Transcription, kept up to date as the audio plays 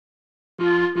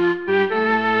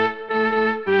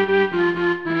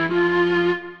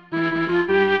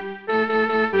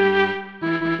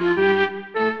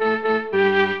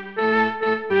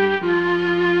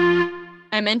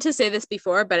I meant to say this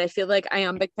before, but I feel like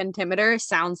iambic pentameter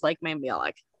sounds like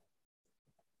mambiolic.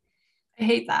 I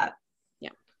hate that. Yeah.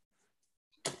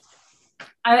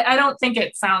 I don't think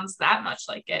it sounds that much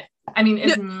like it. I mean,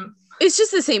 it's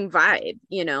just the same vibe,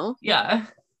 you know? Yeah.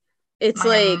 It's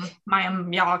like Mayam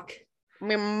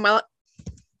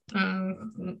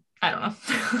I don't know.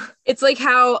 It's like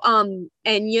how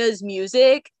Enya's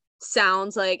music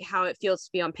sounds like how it feels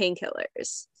to be on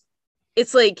Painkillers.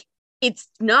 It's like it's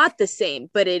not the same,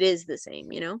 but it is the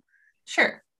same, you know?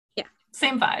 Sure. Yeah.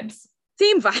 Same vibes.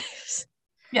 Same vibes.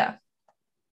 Yeah.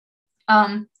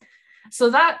 So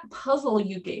that puzzle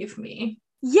you gave me.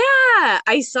 Yeah,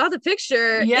 I saw the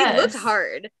picture. Yes. It looked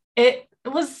hard. It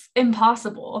was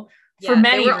impossible for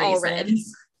many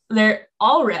reasons. They're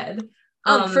all red.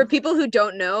 For people who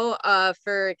don't know,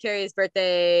 for Carrie's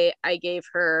birthday, I gave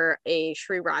her a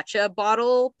sriracha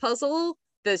bottle puzzle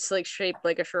that's like shaped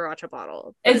like a sriracha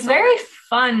bottle. It's very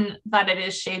fun that it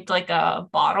is shaped like a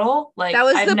bottle. Like that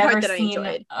was I've the never part that seen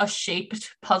I enjoyed. A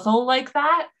shaped puzzle like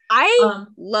that. I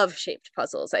love shaped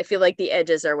puzzles. I feel like the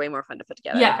edges are way more fun to put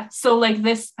together. Yeah. So like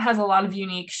this has a lot of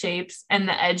unique shapes, and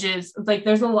the edges, like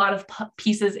there's a lot of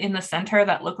pieces in the center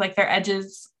that look like they're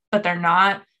edges, but they're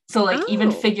not. So like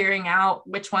even figuring out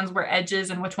which ones were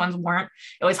edges and which ones weren't,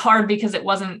 it was hard because it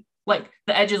wasn't like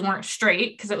the edges weren't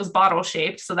straight because it was bottle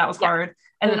shaped. So that was hard.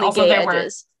 And then also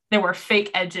there were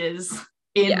fake edges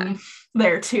in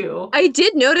there too. I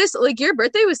did notice like your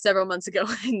birthday was several months ago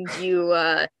and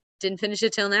you didn't finish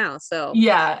it till now. So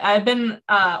yeah, I've been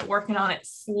working on it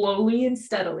slowly and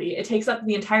steadily. It takes up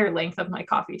the entire length of my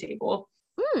coffee table.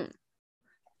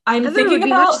 I'm thinking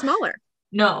about much smaller.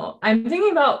 No, I'm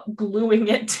thinking about gluing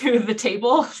it to the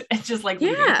table and just like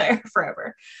leaving it there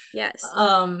forever. Yes.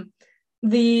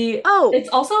 It's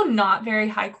also not very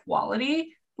high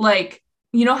quality. Like,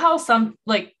 you know how some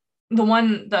like the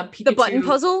Pikachu, the button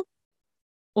puzzle?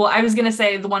 Well, I was gonna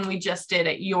say the one we just did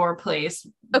at your place.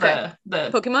 Okay.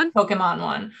 The Pokemon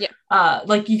one. Yeah.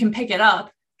 Like you can pick it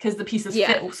up because the pieces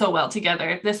fit so well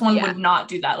together. This one would not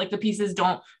do that. Like the pieces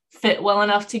don't fit well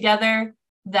enough together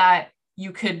that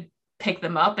you could pick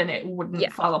them up and it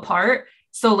wouldn't fall apart.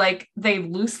 So like they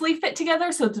loosely fit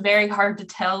together, so it's very hard to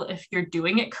tell if you're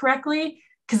doing it correctly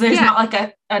because there's not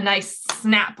like a nice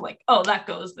snap like, oh, that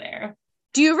goes there.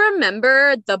 Do you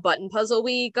remember the button puzzle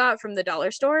we got from the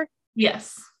dollar store?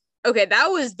 Yes. Okay, that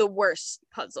was the worst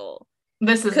puzzle.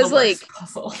 This is the worst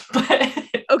puzzle.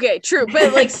 Okay, true,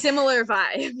 but like similar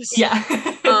vibes. Yeah.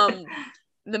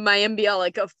 The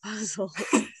Mayambiolic of puzzles.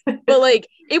 But like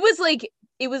it was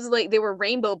like they were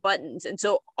rainbow buttons, and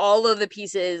so all of the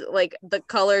pieces, like the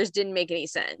colors didn't make any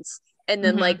sense, and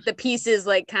then like the pieces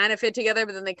like kind of fit together,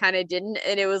 but then they kind of didn't,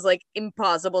 and it was like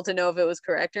impossible to know if it was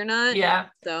correct or not.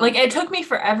 So like it took me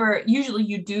forever. Usually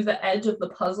you do the edge of the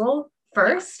puzzle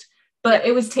first, but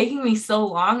it was taking me so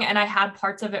long, and I had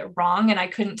parts of it wrong, and I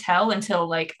couldn't tell until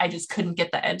like I just couldn't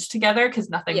get the edge together because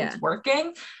nothing was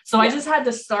working. So I just had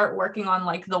to start working on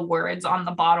like the words on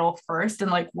the bottle first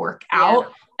and like work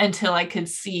out until I could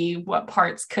see what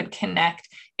parts could connect.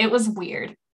 It was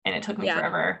weird and it took me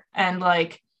forever. And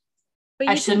like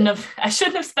I shouldn't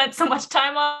have spent so much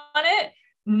time on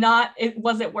it.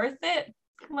 Was it worth it?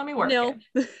 Let me work it.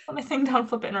 Let me thing down,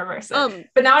 flip it, and reverse it.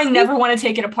 But now I never want to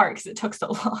take it apart because it took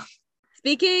so long.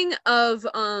 Speaking of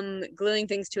gluing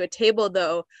things to a table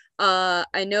though,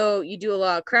 I know you do a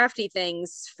lot of crafty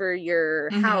things for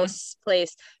your house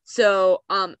place. So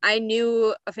I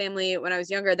knew a family when I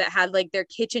was younger that had like their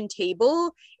kitchen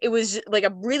table. It was like a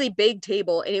really big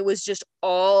table, and it was just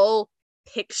all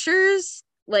pictures,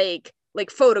 like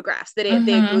photographs that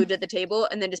they glued to the table,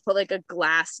 and then just put like a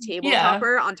glass table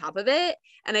topper on top of it.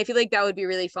 And I feel like that would be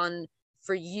really fun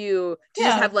for you to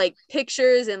just have like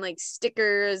pictures and like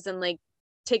stickers and like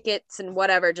tickets and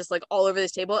whatever just like all over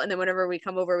this table, and then whenever we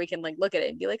come over we can like look at it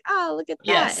and be like, oh, look at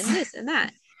that and this and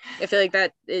that. I feel like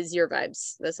that is your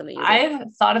vibes. That's something you do.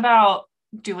 I've thought about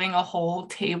doing a whole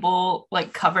table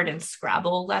like covered in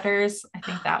Scrabble letters. I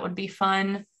think that would be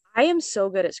fun. I am so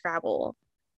good at Scrabble.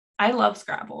 I love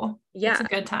Scrabble. It's a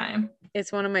good time.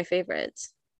 It's one of my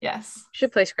favorites. Yes.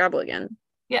 Should play Scrabble again.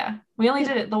 Yeah, we only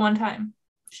did it the one time.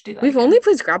 Should do that. We've only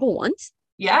played Scrabble once.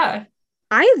 Yeah.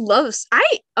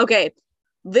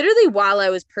 Literally while I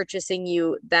was purchasing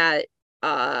you that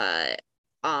the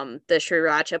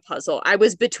Sriracha puzzle, I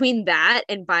was between that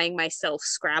and buying myself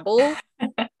Scrabble.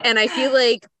 And I feel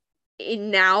like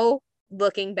now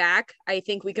looking back, I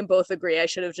think we can both agree I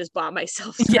should have just bought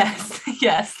myself Scrabble.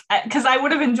 Yes, because I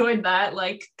would have enjoyed that,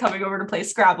 like coming over to play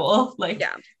Scrabble. Like,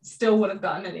 still would have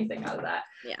gotten anything out of that.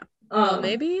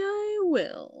 Maybe I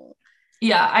will.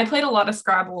 I played a lot of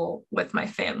Scrabble with my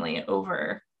family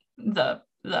over the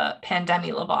the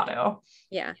Pandemi Lovato.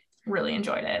 Yeah. Really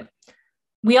enjoyed it.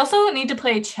 We also need to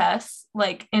play chess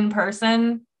like in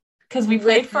person because we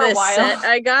played for a while. Set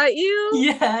I got you.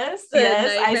 Yes, the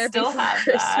yes, I Nightmare still Before have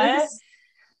Christmas. that.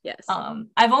 Yes.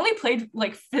 I've only played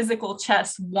like physical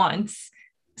chess once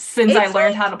since I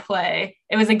learned how to play.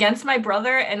 It was against my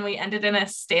brother and we ended in a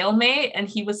stalemate and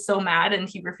he was so mad and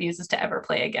he refuses to ever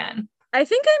play again. I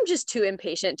think I'm just too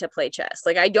impatient to play chess.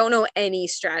 Like I don't know any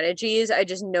strategies. I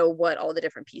just know what all the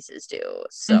different pieces do.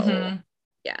 So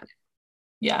yeah.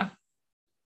 Yeah.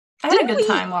 I had a good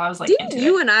time while I was like didn't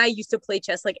you and I used to play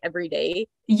chess like every day?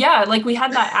 Yeah, like we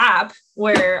had that app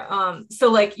where so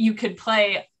like you could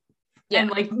play and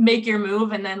like make your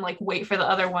move and then like wait for the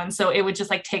other one. So it would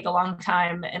just like take a long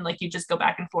time and like you just go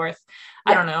back and forth.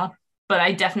 I don't know, but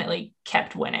I definitely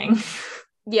kept winning.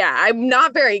 Yeah, I'm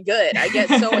not very good. I get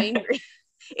so angry.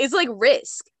 It's like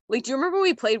Risk. Like, do you remember when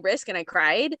we played Risk and I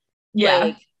cried? Yeah.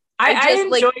 Like, I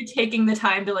enjoy like, taking the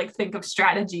time to like think of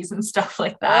strategies and stuff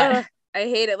like that. I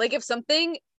hate it. Like if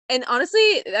something, and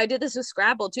honestly, I did this with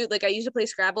Scrabble too. Like I used to play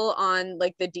Scrabble on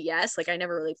like the DS. Like I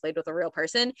never really played with a real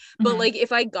person. But like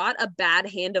if I got a bad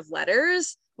hand of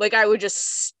letters, like I would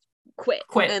just quit.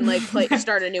 And like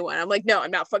start a new one. I'm like, no,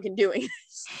 I'm not fucking doing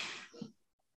this.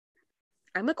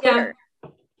 I'm a quitter.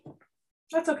 Yeah.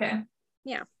 That's okay.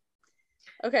 Yeah.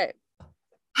 Okay.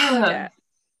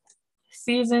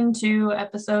 Season 2,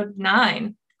 episode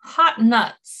 9. Hot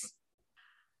Nuts.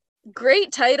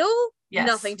 Great title. Yes.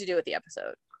 Nothing to do with the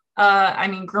episode. I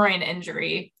mean, groin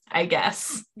injury, I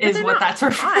guess, is what that's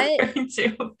referring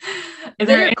to.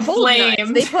 They're inflamed.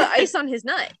 Nuts. They put ice on his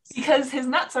nuts. Because his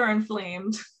nuts are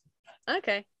inflamed.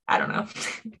 Okay. I don't know.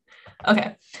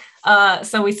 Okay.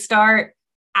 So we start,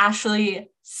 Ashley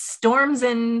storms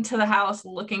into the house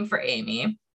looking for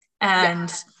Amy.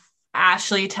 And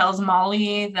Ashley tells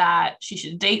Molly that she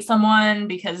should date someone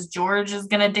because George is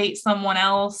going to date someone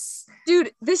else.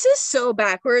 Dude, this is so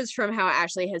backwards from how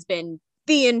Ashley has been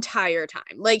the entire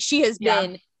time. Like, she has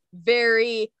been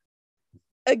very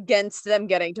against them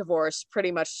getting divorced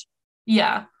pretty much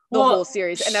the whole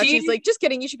series. And now she's like, just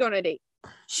kidding, you should go on a date.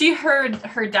 She heard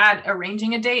her dad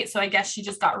arranging a date, so I guess she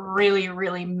just got really,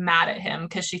 really mad at him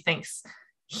because she thinks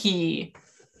he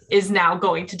is now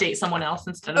going to date someone else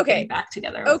instead of getting back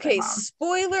together. Okay,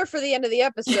 spoiler for the end of the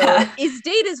episode. His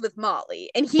date is with Molly,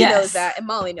 and he knows that, and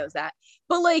Molly knows that.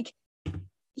 But like,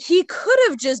 he could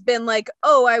have just been like,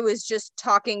 oh, I was just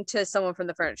talking to someone from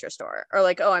the furniture store, or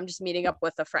like, oh, I'm just meeting up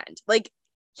with a friend. Like,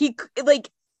 he like,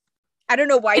 I don't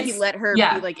know why he let her be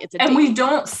like, it's a date. And we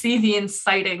don't see the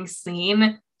inciting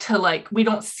scene to like, we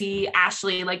don't see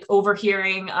Ashley like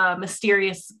overhearing a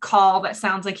mysterious call that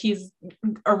sounds like he's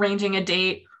arranging a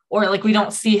date, or like we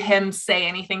don't see him say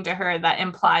anything to her that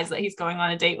implies that he's going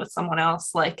on a date with someone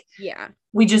else. Like,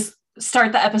 we just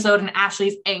start the episode and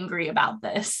Ashley's angry about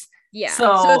this. Yeah.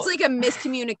 So it's like a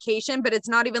miscommunication, but it's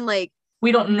not even like,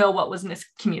 we don't know what was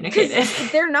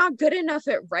miscommunicated. They're not good enough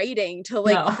at writing to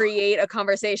like create a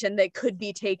conversation that could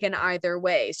be taken either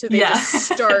way. So they just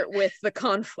start with the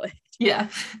conflict. Yeah.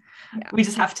 We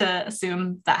just have to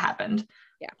assume that happened.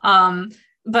 Yeah.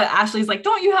 But Ashley's like,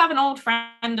 don't you have an old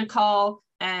friend to call?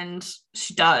 And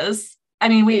she does. I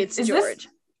mean, it's George.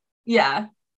 But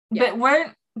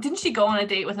didn't she go on a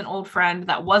date with an old friend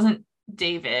that wasn't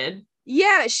David?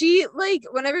 Yeah, she like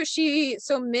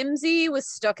so Mimsy was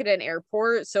stuck at an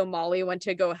airport, so Molly went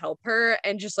to go help her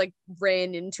and just like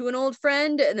ran into an old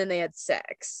friend and then they had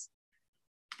sex.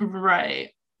 Right.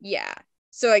 Yeah.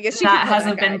 So I guess that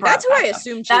hasn't been brought That's who I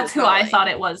assumed that's who I thought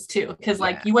it was too, because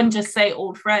like you wouldn't just say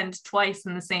old friend twice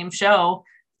in the same show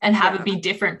and have it be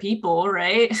different people,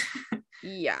 right?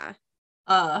 Yeah.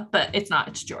 But it's not,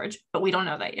 it's George, but we don't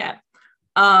know that yet.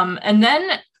 And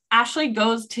then Ashley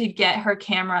goes to get her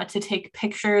camera to take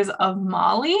pictures of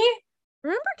Molly.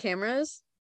 Remember cameras?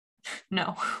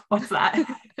 No. What's that?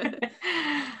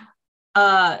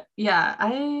 I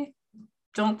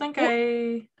don't think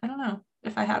I don't know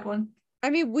if I had one. I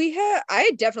mean,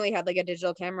 I definitely had like a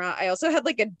digital camera. I also had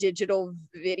like a digital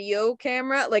video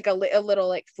camera, like a little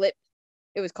like flip.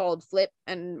 It was called Flip,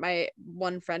 and my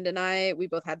one friend and we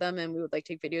both had them, and we would like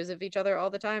take videos of each other all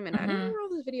the time. And I don't know where all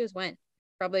those videos went.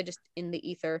 Probably just in the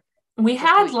ether. We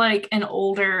had like an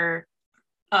older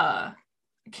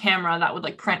camera that would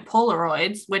like print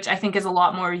Polaroids, which I think is a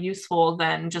lot more useful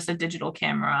than just a digital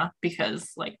camera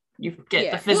because like you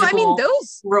get the physical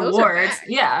rewards.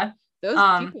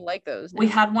 Those people like those now. We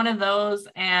had one of those,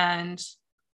 and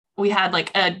we had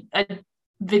like a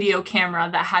video camera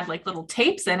that had like little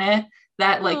tapes in it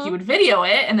that like you would video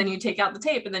it and then you take out the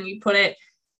tape and then you put it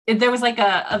there was like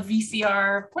a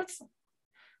VCR, what's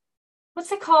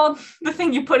it called? The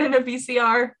thing you put in a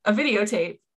VCR, a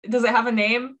videotape. Does it have a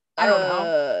name? I don't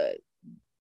know.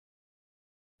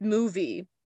 Movie.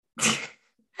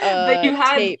 But you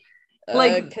had Tape.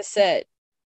 like Cassette.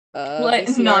 not a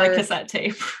VCR. cassette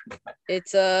tape.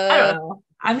 It's I don't know.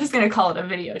 I'm just gonna call it a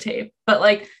videotape. But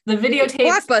like the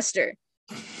videotapes, Blockbuster.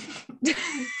 the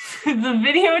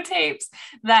videotapes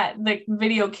that the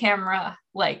video camera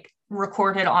like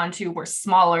recorded onto were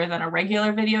smaller than a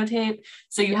regular videotape.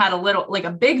 So you had a little, like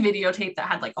a big videotape that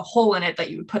had like a hole in it that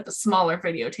you would put the smaller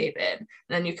videotape in, and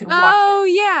then you could watch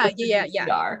yeah.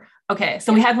 Okay,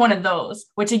 so we had one of those,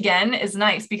 which again is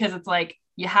nice because it's like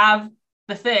you have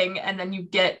the thing and then you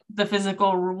get the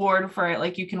physical reward for it,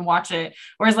 like you can watch it.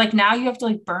 Whereas like now you have to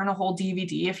like burn a whole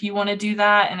DVD if you want to do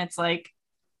that, and it's like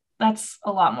that's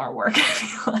a lot more work. I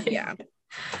feel like. Yeah.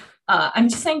 I'm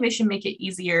just saying they should make it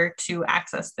easier to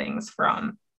access things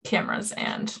from cameras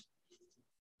and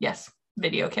yes,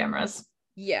 video cameras.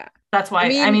 Yeah. That's why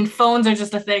I mean phones are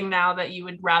just a thing now that you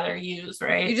would rather use,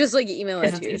 right? You just like email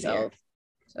it to yourself.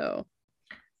 So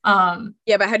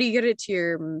yeah, but how do you get it to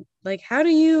your, like, how do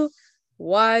you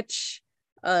watch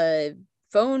a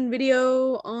phone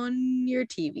video on your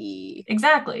TV?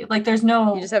 Exactly. Like there's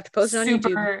no, you just have to post it on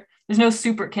YouTube. There's no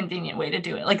super convenient way to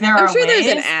do it. Like there I'm are sure ways,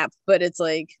 there's an app, but it's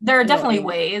like there are definitely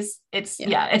ways. It's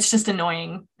it's just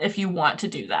annoying if you want to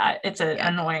do that. It's an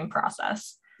annoying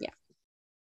process.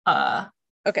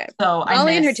 Okay. So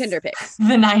Molly and her Tinder pics.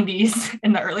 The 90s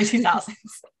and the early 2000s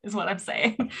is what I'm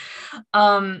saying.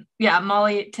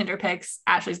 Molly Tinder pics.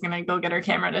 Ashley's gonna go get her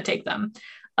camera to take them.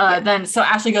 Then so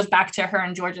Ashley goes back to her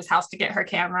and George's house to get her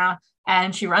camera,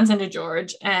 and she runs into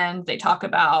George, and they talk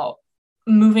about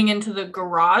moving into the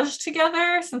garage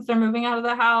together since they're moving out of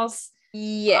the house.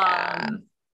 Yeah.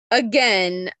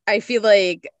 Again, I feel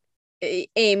like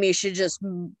Amy should just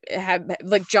have,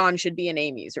 like, John should be in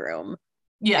Amy's room.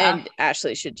 Yeah. And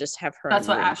Ashley should just have her. That's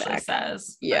what Ashley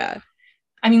says. Yeah. But,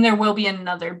 I mean, there will be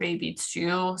another baby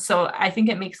too, so I think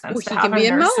it makes sense. He can be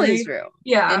in Molly's room.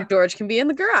 Yeah. And George can be in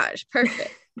the garage.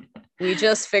 Perfect. We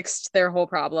just fixed their whole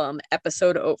problem.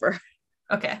 Episode over.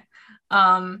 Okay.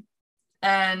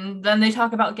 And then they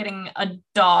talk about getting a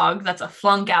dog that's a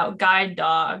flunk out guide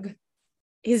dog.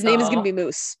 His name is going to be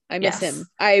Moose. I miss him.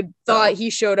 I thought he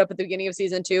showed up at the beginning of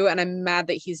season 2, and I'm mad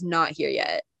that he's not here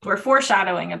yet. We're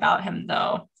foreshadowing about him,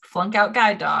 though. Flunk out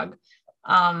guide dog.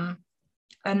 And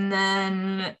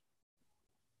then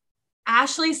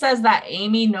Ashley says that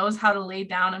Amy knows how to lay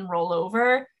down and roll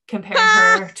over, comparing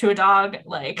her to a dog.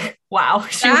 Like, wow.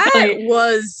 That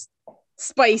was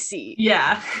spicy.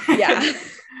 Yeah. Yeah.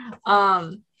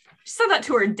 She said that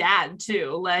to her dad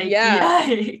too. Like,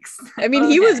 yikes. I mean,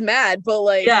 he was mad, but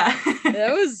like,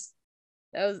 that was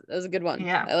a good one.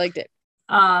 Yeah, I liked it.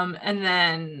 And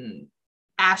then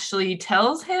Ashley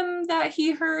tells him that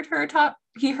he heard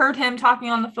him talking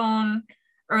on the phone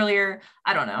earlier.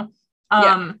 I don't know.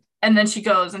 And then she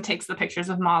goes and takes the pictures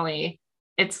of Molly.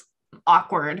 It's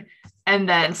awkward, and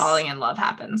then falling in love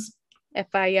happens.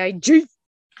 FIIG.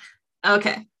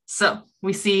 Okay, so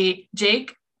we see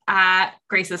Jake at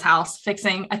Grace's house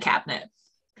fixing a cabinet.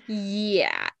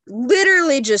 Yeah,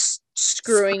 literally just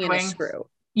screwing in a screw.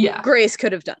 Yeah, Grace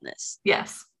could have done this.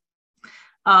 Yes.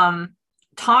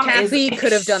 Kathy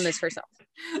could have done this herself.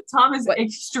 Tom is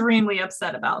extremely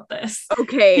upset about this.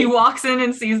 Okay, he walks in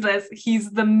and sees this.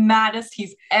 He's the maddest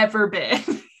he's ever been.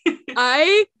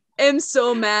 I am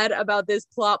so mad about this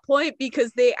plot point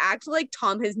because they act like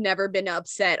Tom has never been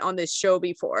upset on this show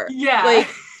before. Yeah. Like,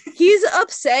 he's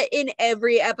upset in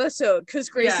every episode because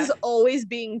Grace is always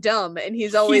being dumb, and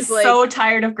he's always so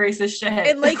tired of Grace's shit.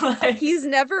 And like he's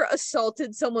never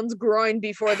assaulted someone's groin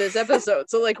before this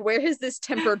episode. So like, where has this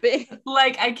temper been?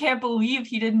 Like, I can't believe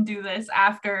he didn't do this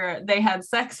after they had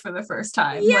sex for the first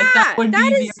time. Yeah, like that would be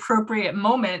the appropriate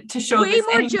moment to show way this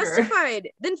more anger. Justified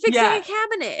than fixing a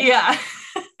cabinet. Yeah.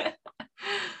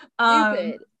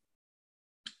 Stupid.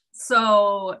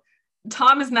 So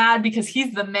Tom is mad because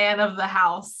he's the man of the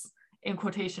house, in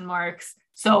quotation marks.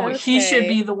 So he should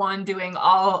be the one doing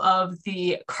all of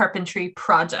the carpentry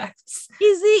projects.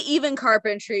 Is it even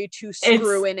carpentry to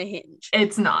screw in a hinge?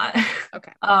 It's not.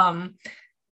 Okay.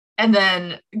 And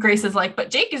then Grace is like,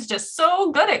 but Jake is just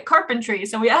so good at carpentry,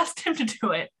 so we asked him to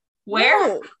do it. Where?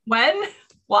 No. When?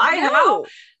 Why? No. How?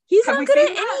 He's not good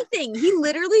at anything. He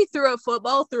literally threw a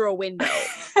football through a window.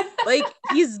 Like,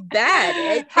 he's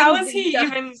bad. How are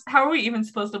we even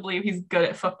supposed to believe he's good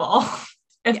at football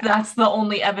if that's the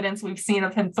only evidence we've seen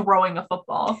of him throwing a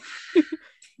football?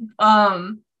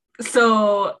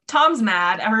 So Tom's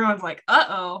mad. Everyone's like,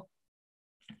 uh-oh.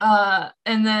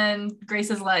 And then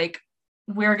Grace is like,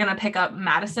 we're gonna pick up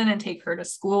Madison and take her to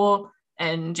school.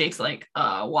 And Jake's like,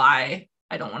 why?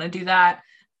 I don't want to do that.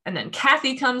 And then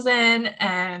Kathy comes in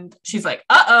and she's like,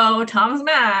 uh-oh, Tom's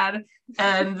mad.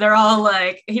 And they're all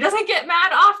like, he doesn't get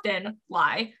mad often.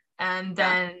 Lie. And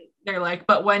then they're like,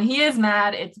 but when he is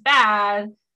mad, it's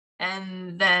bad.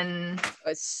 And then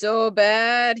it's so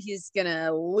bad. He's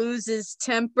gonna lose his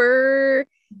temper.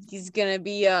 He's gonna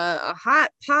be a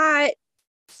hot pot.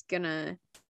 He's gonna.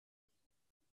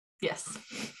 Yes.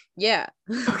 Yeah.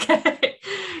 Okay.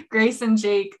 Grace and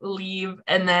Jake leave,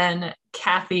 and then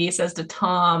Kathy says to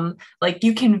Tom, like,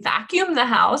 you can vacuum the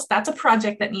house. That's a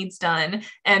project that needs done.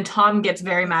 And Tom gets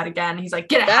very mad again. He's like,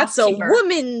 get a That's housekeeper. a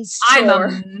woman's chore.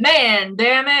 I'm a man,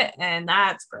 damn it. And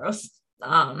that's gross.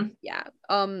 Men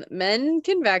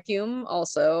can vacuum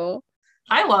also.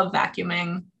 I love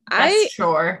vacuuming. That's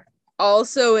sure.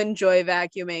 Also enjoy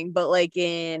vacuuming, but like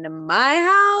in my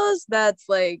house, that's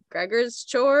like Gregor's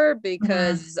chore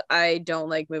because I don't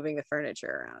like moving the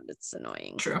furniture around. It's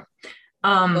annoying. True.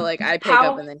 But like I pick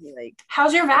up and then he like.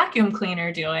 How's your vacuum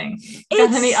cleaner doing?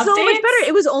 It's any so much better.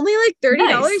 It was only like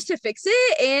 $30 to fix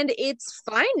it, and it's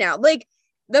fine now. Like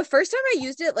the first time I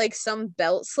used it, like some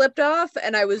belt slipped off,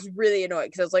 and I was really annoyed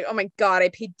because I was like, "Oh my god, I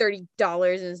paid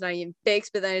 $30 and it's not even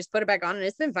fixed." But then I just put it back on, and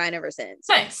it's been fine ever since.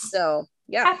 Nice. So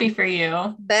yeah, happy for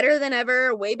you. Better than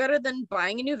ever. Way better than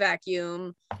buying a new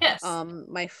vacuum. Yes.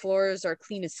 My floors are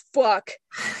clean as fuck.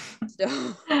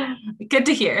 So good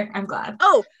to hear. I'm glad.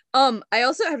 Oh, I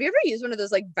also have you ever used one of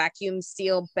those like vacuum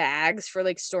seal bags for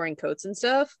like storing coats and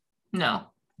stuff? No.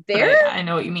 I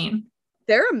know what you mean.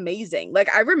 They're amazing. Like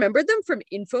I remembered them from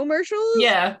infomercials.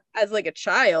 Yeah. As like a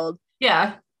child.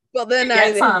 Yeah. Well, then I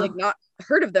had like not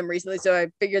heard of them recently, so I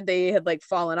figured they had like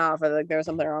fallen off or like there was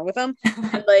something wrong with them.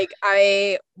 And, like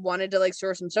I wanted to like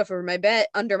store some stuff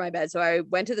under my bed, so I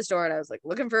went to the store and I was like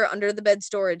looking for under the bed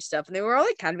storage stuff, and they were all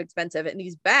like kind of expensive. And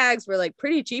these bags were like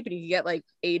pretty cheap, and you could get like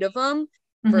 8 of them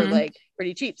for like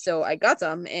pretty cheap. So I got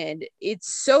some, and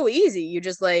it's so easy. You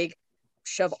just like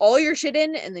shove all your shit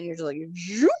in, and then you're just like,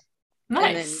 zoop, nice.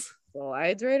 And then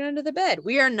slides right under the bed.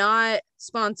 We are not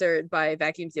sponsored by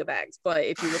vacuum seal bags, but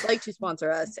if you would like to sponsor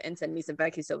us and send me some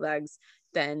vacuum seal bags,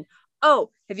 then have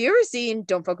you ever seen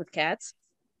Don't Fuck with Cats?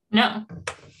 No.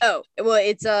 Oh, well,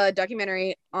 it's a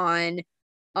documentary on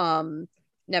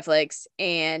Netflix,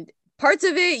 and parts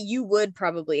of it you would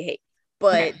probably hate,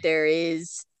 but there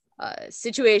is a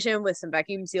situation with some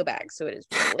vacuum seal bags, so it is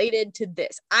related to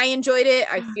this. I enjoyed it.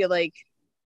 I feel like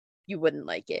you wouldn't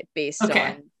like it based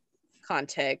on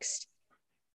context.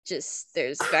 Just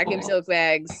there's vacuum seal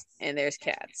bags and there's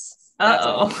cats.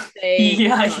 Yeah,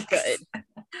 not good.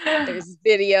 There's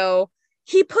video.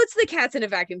 He puts the cats in a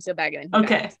vacuum seal bag and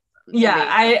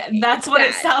that's what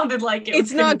it sounded like.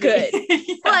 It's not good.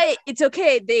 But it's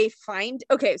okay.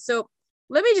 So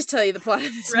let me just tell you the plot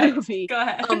of this movie. Go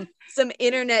ahead. Some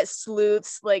internet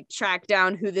sleuths like track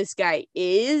down who this guy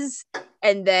is,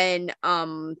 and then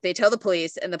they tell the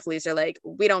police, and the police are like,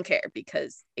 we don't care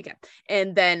because again.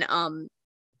 And then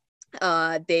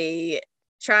they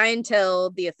try and tell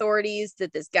the authorities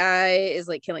that this guy is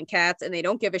like killing cats, and they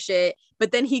don't give a shit.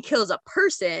 But then he kills a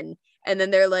person, and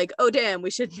then they're like, oh damn,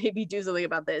 we should maybe do something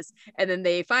about this. And then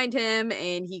they find him,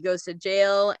 and he goes to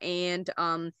jail, and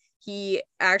he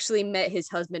actually met his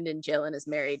husband in jail and is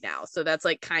married now. So that's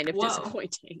like kind of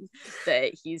disappointing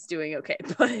that he's doing okay.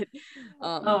 But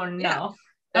oh no.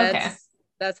 Yeah,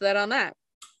 that's that on that.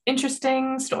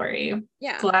 Interesting story.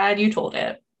 Yeah. Glad you told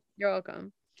it. You're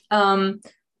welcome.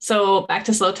 So back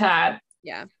to Slow Tab.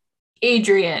 Yeah.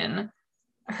 Adrian,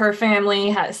 her family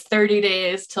has 30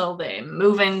 days till they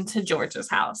move into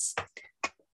George's house.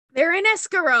 They're in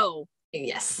Escaro.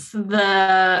 Yes,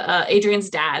 the Adrian's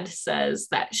dad says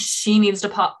that she needs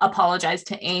to apologize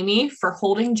to Amy for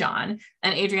holding John,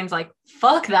 and Adrian's like,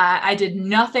 "Fuck that! I did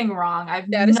nothing wrong. I've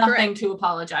nothing to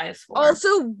apologize for."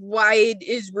 Also, why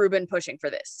is Ruben pushing for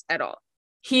this at all?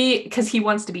 Because he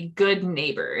wants to be good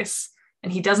neighbors,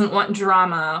 and he doesn't want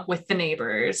drama with the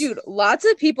neighbors. Dude, lots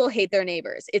of people hate their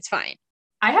neighbors. It's fine.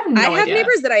 I have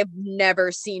neighbors that I've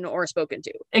never seen or spoken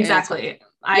to. Exactly.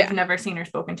 I've never seen or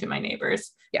spoken to my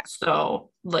neighbors. Yeah. So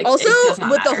like, also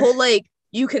with the whole, like,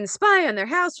 you can spy on their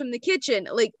house from the kitchen,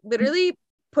 like literally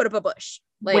put up a bush,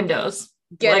 like windows,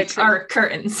 get our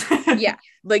curtains. Yeah.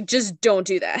 Like just don't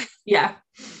do that. Yeah.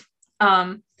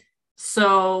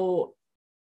 So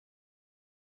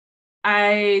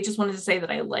I just wanted to say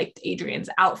that I liked Adrian's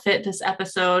outfit this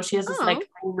episode. She has this like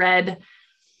red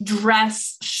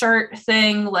dress shirt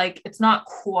thing, like it's not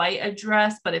quite a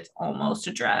dress, but it's almost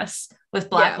a dress with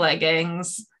black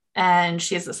leggings, and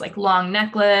she has this like long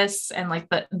necklace, and like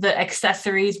the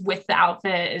accessories with the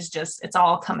outfit is just, it's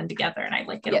all coming together, and I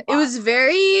like it a lot. It was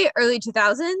very early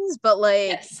 2000s, but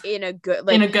like in a good,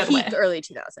 like, in a good peak way. early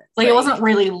 2000s. Like it wasn't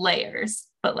really layers,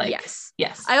 but like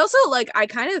yes. I also like, I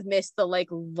kind of missed the like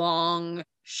long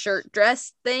shirt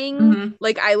dress thing.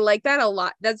 Like I like that a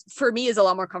lot. That's, for me, is a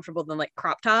lot more comfortable than like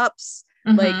crop tops.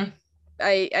 Like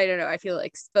I don't know, I feel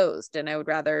exposed, and I would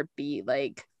rather be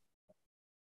like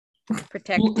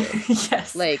protected.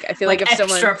 Yes. Like I feel like if extra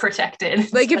someone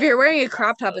protected, like if you're wearing a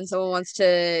crop top and someone wants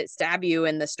to stab you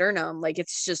in the sternum, like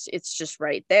it's just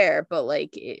right there, but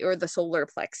like or the solar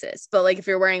plexus. But like if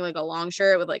you're wearing like a long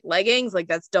shirt with like leggings, like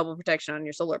that's double protection on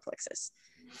your solar plexus.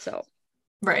 So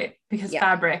right, because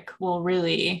fabric will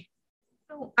really,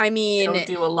 I mean, it'll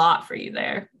do a lot for you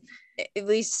there. At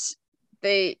least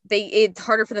they it's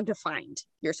harder for them to find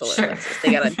your solar plexus.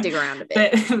 They gotta dig around a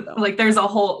bit. So. Like there's a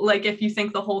whole, like if you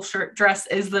think the whole shirt dress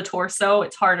is the torso,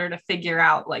 it's harder to figure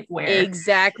out like where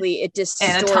exactly it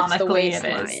distorts the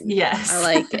waistline. Yes,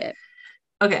 I like it.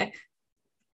 Okay,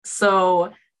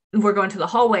 so we're going to the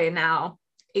hallway now.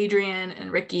 Adrian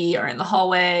and Ricky are in the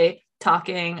hallway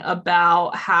talking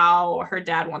about how her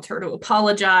dad wants her to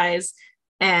apologize,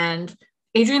 and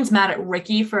Adrian's mad at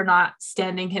Ricky for not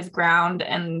standing his ground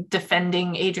and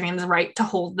defending Adrian's right to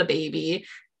hold the baby.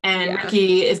 And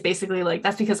Ricky is basically like,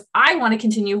 that's because I want to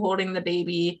continue holding the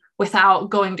baby without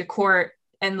going to court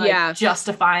and like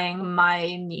justifying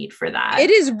my need for that.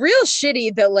 It is real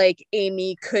shitty that like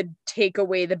Amy could take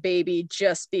away the baby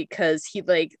just because he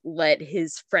like let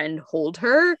his friend hold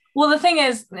her. Well, the thing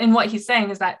is, and what he's saying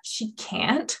is that she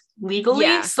can't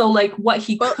legally. So like what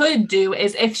he could do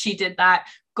is, if she did that,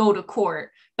 go to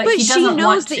court, but he doesn't, she knows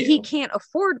want that to. He can't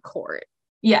afford court.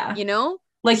 You know,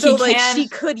 like so he can, she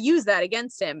could use that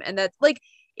against him, and that's like,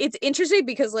 it's interesting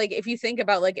because like if you think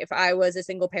about like if I was a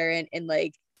single parent and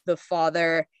like the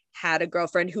father had a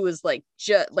girlfriend who was like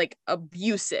just like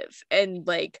abusive and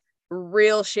like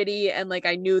real shitty, and like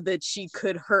I knew that she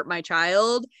could hurt my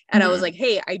child, and I was like,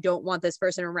 hey, I don't want this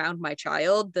person around my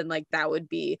child, then like that would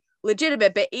be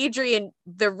legitimate. But Adrian,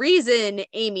 the reason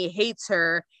Amy hates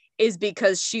her is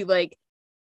because she like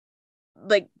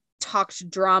talked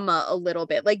drama a little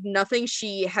bit. Like nothing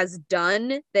she has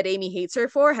done that Amy hates her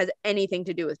for has anything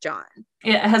to do with John.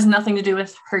 It has nothing to do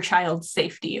with her child's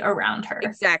safety around her.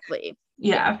 Exactly.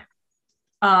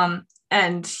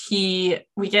 And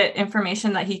we get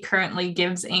information that he currently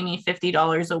gives Amy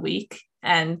 $50 a week,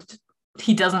 and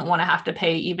he doesn't want to have to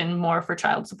pay even more for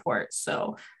child support,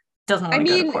 so doesn't want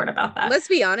to go to court about that. Let's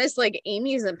be honest, like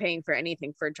Amy isn't paying for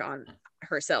anything for John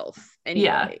herself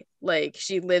anyway. Like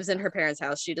she lives in her parents'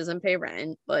 house, she doesn't pay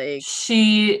rent, like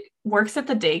she works at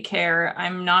the daycare.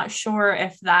 I'm not sure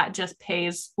if that just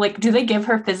pays, like, do they give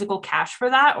her physical cash for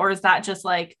that, or is that just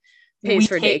like pays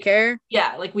for daycare?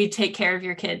 Like we take care of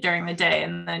your kid during the day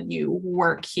and then you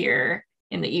work here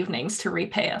in the evenings to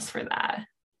repay us for that.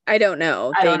 I don't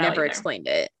know. They never explained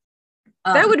it.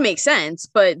 That would make sense,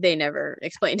 but they never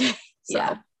explained it.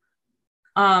 So.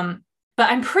 But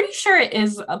I'm pretty sure it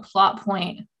is a plot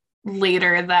point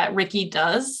later that Ricky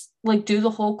does like do the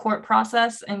whole court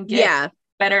process and get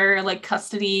better like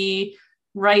custody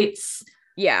rights.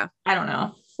 I don't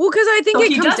know. Well, because I think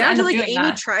it comes down to like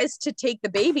Amy tries to take the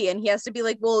baby and he has to be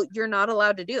like, well, you're not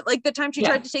allowed to do it. Like the time she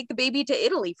tried to take the baby to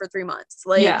Italy for 3 months.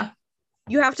 Like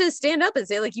you have to stand up and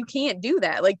say like, you can't do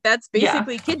that. Like that's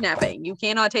basically kidnapping. You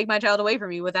cannot take my child away from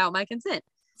me without my consent.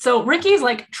 So Ricky's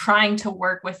like trying to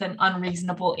work with an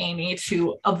unreasonable Amy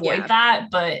to avoid that,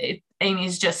 but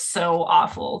Amy's just so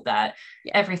awful that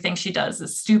everything she does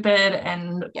is stupid,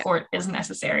 and court is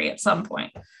necessary at some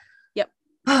point.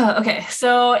 Okay,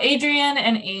 so Adrian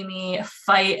and Amy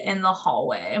fight in the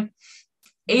hallway.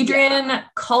 Adrian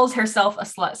calls herself a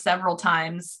slut several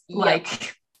times,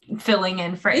 like filling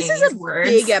in for Amy's words.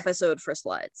 This is a big episode for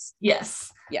sluts.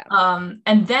 Yes.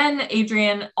 And then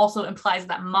Adrian also implies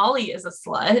that Molly is a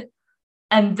slut.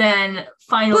 And then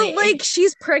finally, but like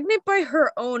she's pregnant by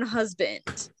her own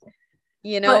husband,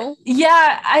 you know? But,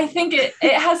 I think it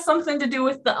has something to do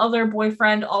with the other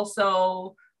boyfriend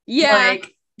also.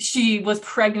 Like she was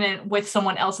pregnant with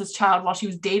someone else's child while she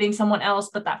was dating someone else,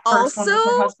 but that first one was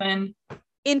her husband.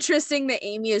 Interesting that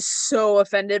Amy is so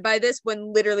offended by this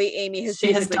when literally Amy has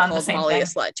basically called Molly a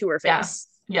slut to her face.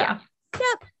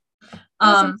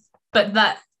 Awesome. But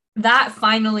that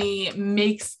finally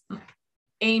makes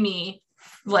Amy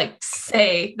like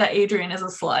say that Adrian is a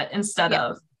slut instead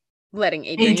of letting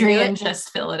Adrian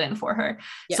just fill it in for her.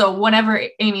 So whenever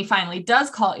Amy finally does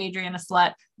call Adrian a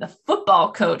slut, the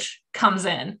football coach comes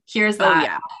in, hears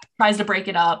that, tries to break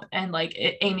it up, and like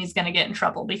Amy's gonna get in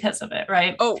trouble because of it,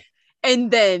 right?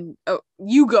 And then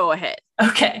you go ahead.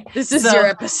 Okay. This is your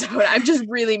episode. I'm just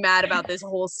really mad about this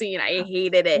whole scene. I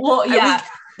hated it. Well, yeah.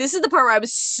 This is the part where I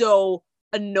was so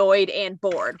annoyed and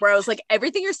bored, where I was like,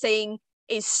 everything you're saying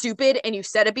is stupid and you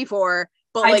said it before,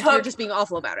 but like you're just being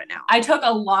awful about it now. I took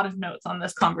a lot of notes on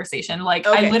this conversation. Like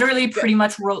I literally pretty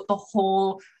much wrote the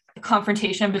whole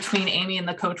confrontation between Amy and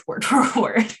the coach word for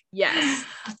word. Yes.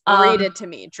 Read it to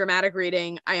me. Dramatic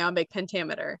reading, iambic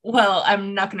pentameter. Well,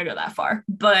 I'm not going to go that far,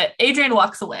 but Adrian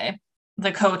walks away.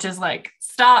 The coach is like,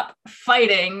 stop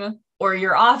fighting or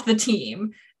you're off the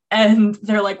team. And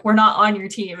they're like, we're not on your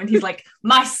team. And he's like,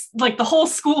 the whole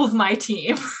school is my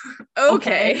team.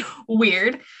 Okay.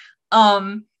 Weird.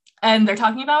 And they're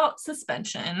talking about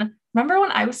suspension. Remember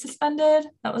when I was suspended?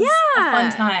 That was a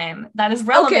fun time. That is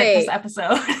relevant this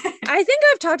episode. I think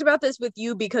I've talked about this with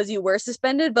you because you were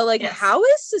suspended, but like, how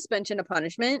is suspension a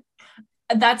punishment?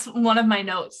 That's one of my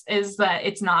notes, is that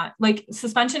it's not. Like,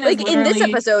 suspension is like in this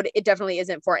episode, it definitely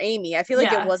isn't for Amy. I feel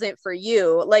like it wasn't for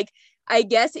you. Like, I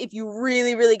guess if you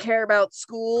really, really care about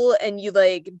school and you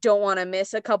like don't want to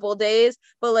miss a couple days,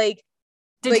 but like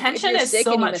detention is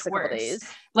so much worse.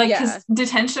 Like, because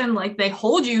detention, like they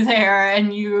hold you there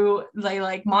and they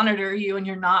like monitor you and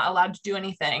you're not allowed to do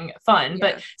anything fun.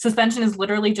 But suspension is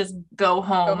literally just go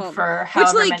home for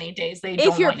however many days they don't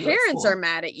want you at school. If your parents are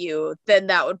mad at you, then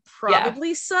that would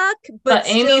probably suck. But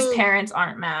Amy's parents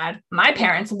aren't mad. My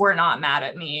parents were not mad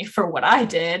at me for what I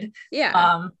did.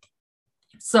 Yeah.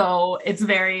 So it's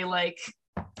very like,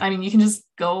 I mean, you can just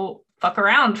go fuck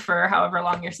around for however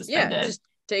long you're suspended. Yeah, just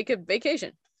take a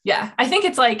vacation. Yeah, I think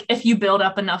it's like if you build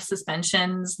up enough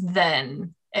suspensions,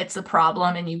 then it's a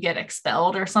problem and you get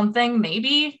expelled or something.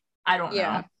 Maybe, I don't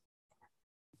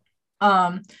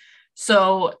know.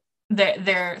 So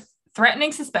they're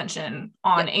threatening suspension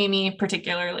on Amy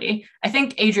particularly. I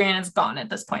think Adrian is gone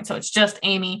at this point, so it's just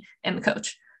Amy and the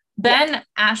coach. Ben,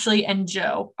 Ashley, and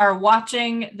Joe are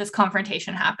watching this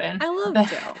confrontation happen. I love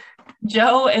Joe.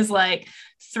 Joe is like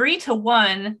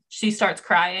 3-1. She starts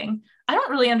crying. I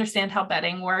don't really understand how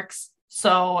betting works,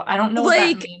 so I don't know what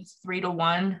that means.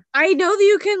 3-1. I know that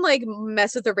you can like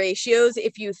mess with the ratios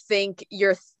if you think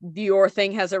your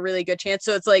thing has a really good chance.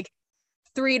 So it's like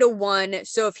 3-1.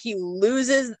 So if he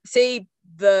loses, say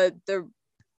the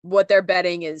what they're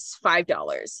betting is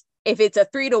 $5. If it's a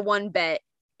 3-1 bet,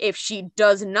 if she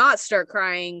does not start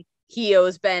crying, he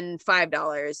owes Ben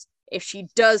 $5. If she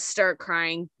does start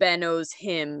crying, Ben owes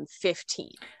him $15.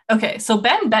 Okay, so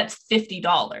Ben bets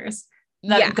 $50.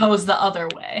 That goes the other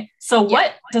way. So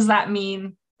what does that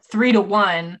mean?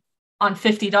 3-1 on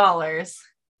 $50?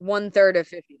 1/3 of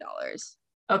 $50.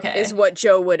 Okay. Is what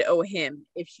Joe would owe him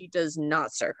if she does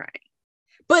not start crying.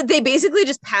 But they basically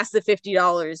just pass the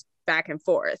 $50 back and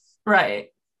forth. Right.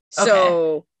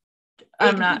 So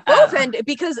I'm not both end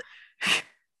because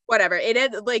whatever. It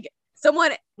ended like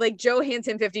someone like Joe hands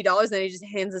him $50 and then he just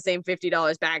hands the same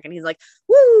 $50 back and he's like,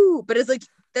 woo! But it's like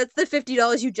that's the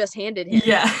 $50 you just handed him.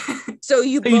 Yeah. So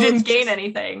you didn't gain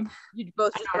anything. You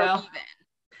both broke even.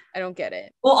 I don't get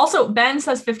it. Well, also Ben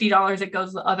says $50, it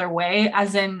goes the other way,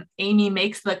 as in Amy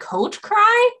makes the coach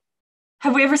cry.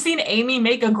 Have we ever seen Amy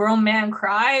make a grown man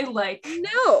cry? Like,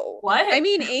 no. What? I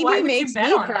mean, Amy makes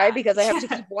me cry because I have to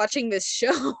keep watching this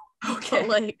show.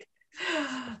 Okay.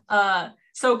 But,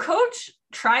 so coach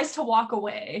tries to walk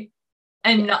away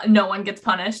and no one gets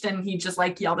punished and he just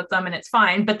like yelled at them and it's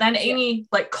fine. But then Amy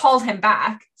like calls him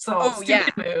back. So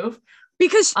stupid move.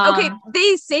 Because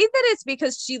they say that it's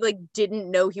because she like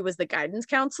didn't know he was the guidance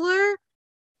counselor,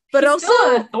 but he's also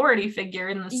still an authority figure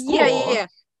in the school. Yeah.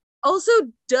 Also,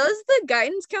 does the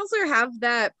guidance counselor have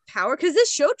that power? Because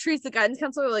this show treats the guidance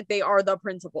counselor like they are the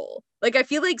principal. Like I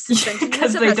feel like suspension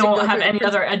because they don't have any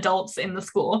other adults in the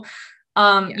school.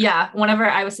 Whenever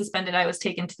I was suspended, I was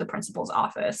taken to the principal's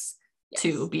office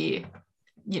to be,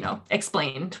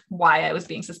 explained why I was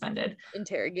being suspended.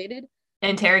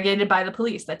 Interrogated by the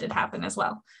police. That did happen as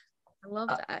well. I love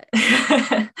that.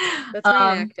 That's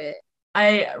reenacted.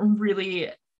 I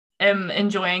really am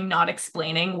enjoying not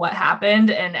explaining what happened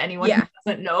and anyone who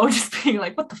doesn't know just being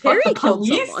like, what the fuck, the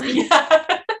police?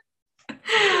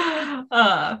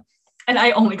 And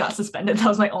I only got suspended. That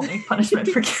was my only punishment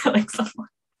for killing someone.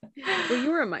 Well,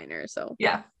 you were a minor, so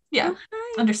yeah. Oh,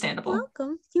 hi. Understandable.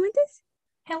 Welcome. Do you want this?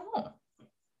 Hello.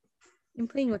 I'm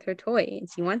playing with her toy and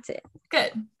she wants it.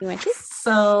 Good. You want this?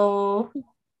 So,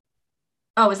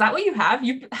 is that what you have?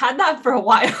 You had that for a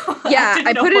while. Yeah,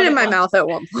 I put it in my mouth at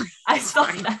one point. I saw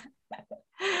that.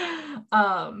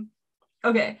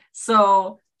 Okay,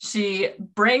 so she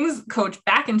brings Coach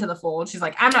back into the fold. She's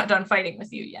like, I'm not done fighting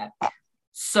with you yet.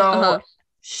 So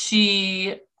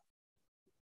she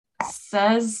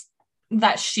says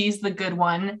that she's the good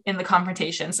one in the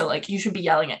confrontation. So like, you should be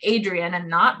yelling at Adrian and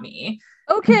not me.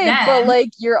 Okay, but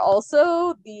like, you're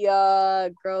also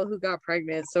the girl who got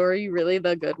pregnant. So are you really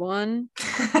the good one?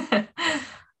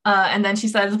 And then she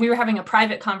says, we were having a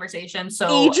private conversation.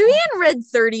 So Adrian read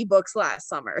 30 books last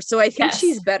summer. So I think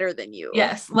she's better than you.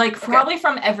 Yes. Like probably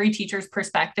from every teacher's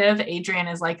perspective, Adrian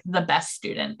is like the best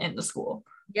student in the school.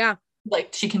 Yeah. Like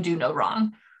she can do no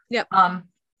wrong. Yep.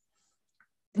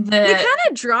 They kind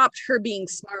of dropped her being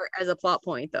smart as a plot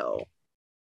point though.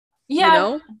 Yeah. You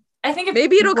know? I think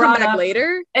maybe it'll come back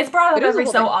later. It's brought up every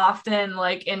so often,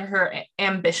 like in her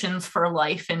ambitions for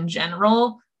life in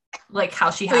general, like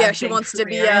how she has she wants to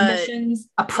be ambitions,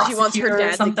 a prosecutor, she wants her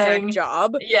dad's exact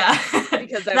job. Yeah,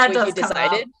 because that's what he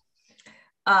decided.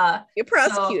 Be a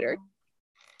prosecutor.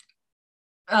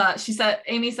 She said,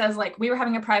 Amy says, like, we were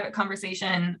having a private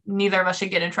conversation. Neither of us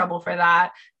should get in trouble for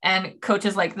that. And Coach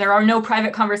is like, there are no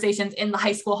private conversations in the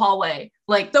high school hallway.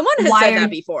 Like, someone has said that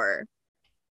before.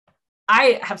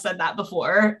 I have said that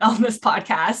before on this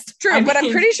podcast. True, but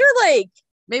I'm pretty sure, like,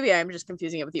 maybe I'm just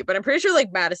confusing it with you, but I'm pretty sure,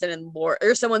 like, Madison and Lauren,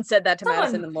 or someone said that to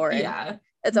Madison and Lauren. Yeah.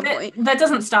 At some point. That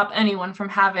doesn't stop anyone from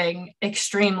having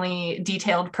extremely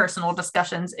detailed personal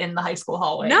discussions in the high school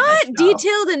hallway. Not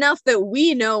detailed enough that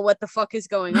we know what the fuck is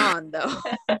going on, though.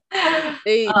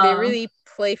 They really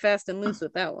play fast and loose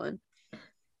with that one.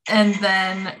 And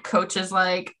then Coach is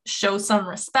like, show some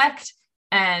respect.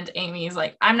 And Amy's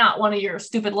like, I'm not one of your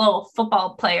stupid little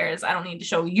football players. I don't need to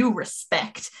show you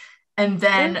respect. And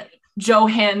then Joe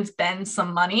hands Ben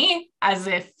some money as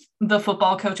if the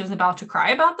football coach is about to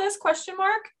cry about this, question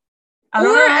mark?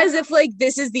 Or as if like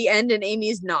this is the end and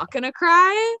Amy's not gonna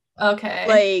cry. Okay.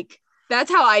 Like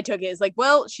that's how I took it. It's like,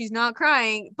 well, she's not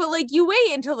crying, but like you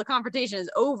wait until the confrontation is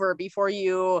over before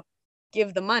you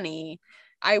give the money,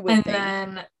 I would think.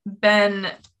 And then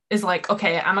Ben is like,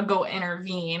 okay, I'm gonna go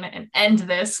intervene and end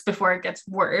this before it gets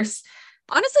worse.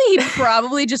 Honestly, he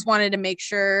probably just wanted to make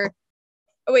sure.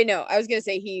 Oh wait, no, I was gonna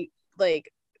say he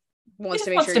like wants to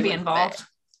make sure to be involved.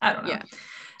 I don't know. Yeah.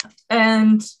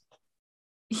 And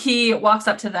he walks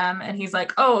up to them and he's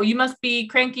like, oh, you must be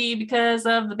cranky because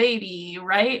of the baby,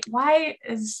 right? Why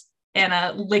is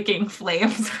Anna licking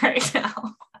flames right now?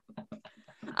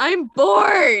 I'm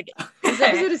bored. This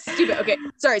episode is stupid. Okay,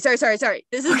 sorry.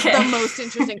 This is the most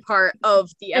interesting part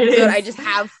of the episode. I just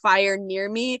have fire near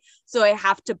me, so I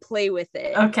have to play with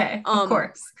it. Okay, of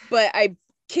course. But I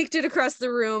kicked it across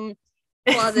the room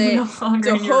closet, no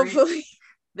so hopefully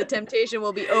the temptation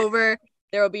will be over.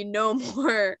 There will be no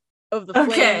more of the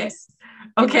flames.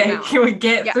 Okay, can we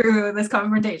get through this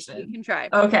confrontation? You can try.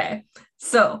 Okay,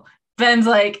 so Ben's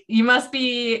like, you must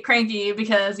be cranky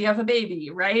because you have a baby,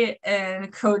 right?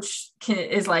 And Coach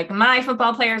is like, my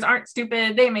football players aren't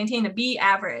stupid. They maintain a B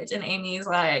average. And Amy's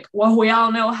like, well, we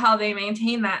all know how they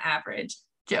maintain that average,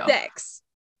 Joe. Sex.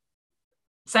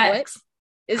 What?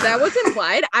 Is that what's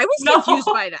implied? I was confused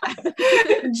by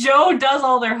that. Joe does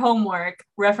all their homework,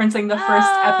 referencing the first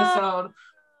episode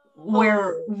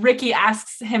where Ricky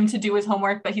asks him to do his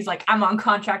homework, but he's like, I'm on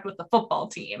contract with the football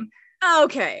team.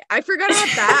 Okay, I forgot about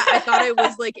that. I thought it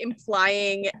was like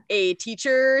implying a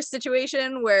teacher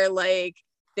situation where like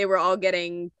they were all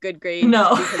getting good grades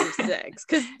because of sex.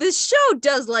 Because this show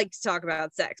does like to talk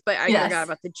about sex, but I forgot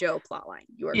about the Joe plotline.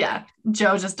 You are right.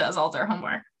 Joe just does all their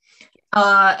homework.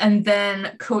 And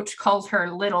then Coach calls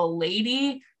her little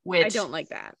lady, which I don't like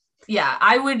that. Yeah,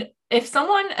 I would, if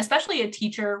someone, especially a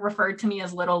teacher, referred to me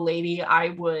as little lady, I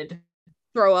would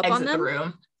throw up exit on them. The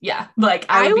room. Yeah, like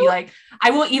I would be like, I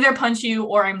will either punch you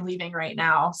or I'm leaving right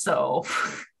now. So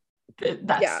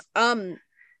that's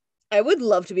I would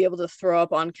love to be able to throw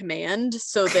up on command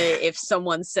so that if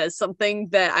someone says something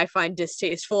that I find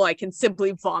distasteful, I can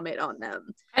simply vomit on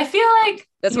them. I feel like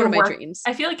that's one of my dreams.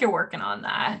 I feel like you're working on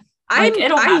that. Like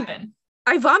it'll happen.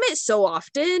 I vomit so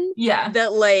often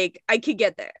that like I could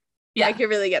get there. Yeah, I could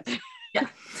really get there. Yeah.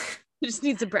 Just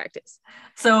need some practice.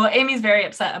 So Amy's very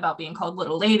upset about being called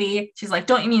little lady. She's like,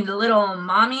 don't you mean the little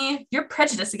mommy? You're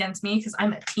prejudiced against me because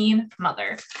I'm a teen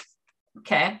mother.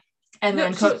 Okay. And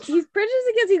then Coach, he's prejudiced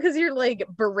against you because you're like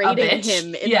berating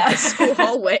him in the school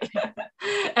hallway.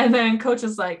 And then Coach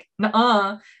is like,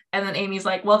 nuh-uh. And then Amy's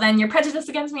like, well, then you're prejudiced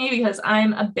against me because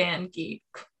I'm a band geek.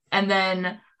 And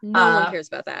then no one cares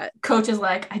about that. Coach is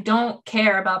like, I don't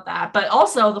care about that. But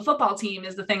also the football team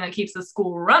is the thing that keeps the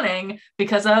school running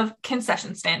because of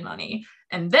concession stand money.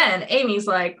 And then Amy's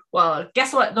like, well,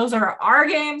 guess what? Those are our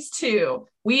games too.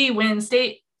 We win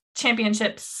state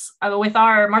championships with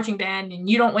our marching band and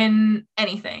you don't win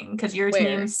anything because your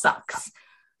team sucks.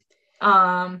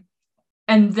 And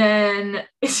then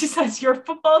she says, your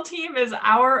football team is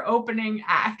our opening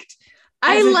act.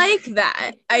 I like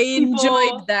that. I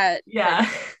enjoyed that. Yeah.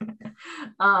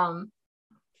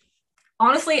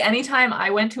 Honestly, anytime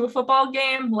I went to a football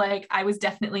game, like I was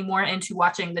definitely more into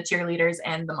watching the cheerleaders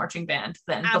and the marching band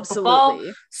than the football.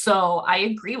 So I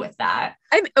agree with that.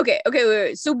 Okay,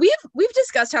 wait. So we've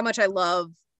discussed how much I love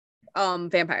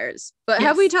vampires, but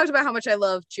have we talked about how much I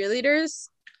love cheerleaders?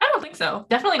 I don't think so.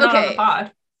 Definitely not on the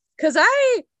pod. Because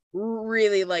I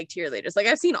really like cheerleaders. Like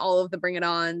I've seen all of the Bring It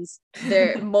Ons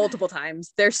there multiple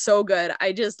times. They're so good.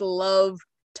 I just love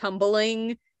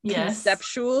tumbling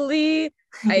conceptually.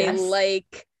 I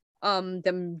like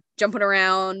them jumping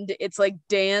around. It's like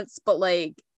dance, but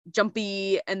like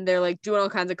jumpy, and they're like doing all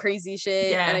kinds of crazy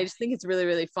shit. And I just think it's really,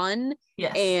 really fun.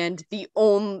 Yes. And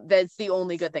that's the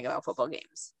only good thing about football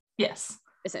games. Yes.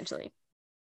 Essentially.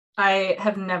 I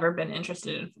have never been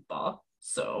interested in football.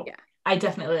 So I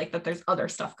definitely like that there's other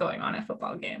stuff going on at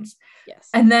football games. Yes.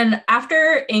 And then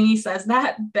after Amy says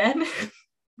that, Ben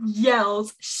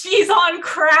yells, "She's on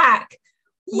crack!"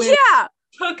 Which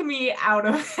took me out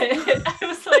of it. I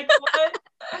was like, what?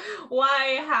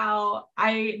 Why? How?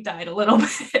 I died a little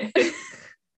bit.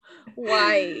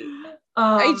 Why?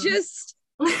 I just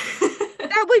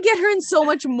that would get her in so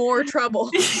much more trouble.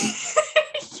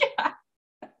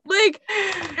 Like,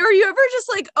 are you ever just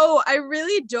like, oh, I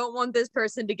really don't want this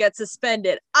person to get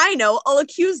suspended. I know, I'll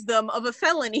accuse them of a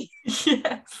felony.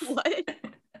 Yes. What?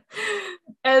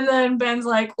 And then Ben's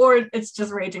like, or it's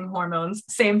just raging hormones.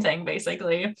 Same thing,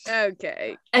 basically.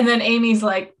 Okay. And then Amy's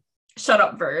like, shut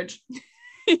up, Verge.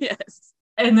 Yes.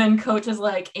 And then Coach is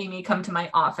like, Amy, come to my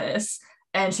office.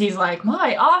 And she's like,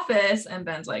 my office? And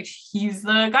Ben's like, he's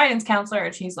the guidance counselor.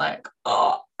 And she's like,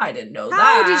 oh, I didn't know that.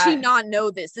 How did she not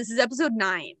know this? This is episode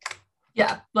 9.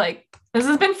 Yeah, like, this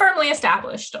has been firmly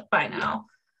established by now. Yeah.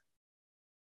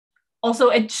 Also,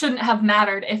 it shouldn't have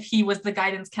mattered if he was the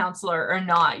guidance counselor or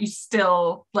not. You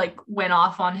still, like, went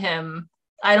off on him.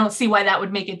 I don't see why that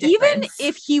would make a difference. Even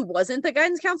if he wasn't the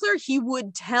guidance counselor, he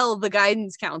would tell the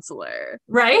guidance counselor.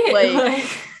 Right? Like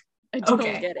I don't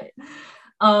get it.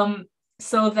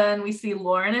 So then we see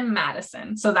Lauren and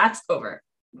Madison. So that's over.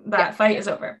 That fight is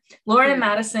over. Lauren and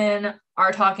Madison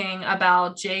are talking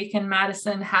about Jake and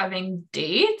Madison having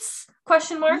dates? ? Over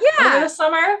the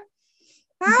summer.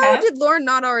 How did Lauren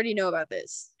not already know about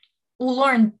this? Well,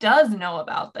 Lauren does know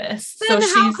about this. Then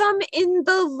how come in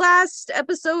the last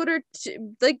episode or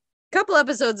two, like a couple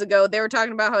episodes ago, they were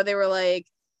talking about how they were like,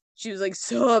 she was like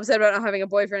so upset about not having a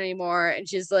boyfriend anymore, and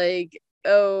she's like,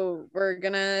 oh, we're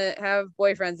gonna have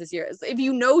boyfriends this year. If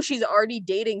you know she's already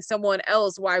dating someone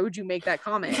else, why would you make that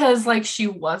comment? Because like she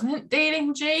wasn't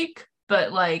dating Jake,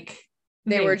 but like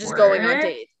they were just going on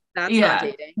dates. That's not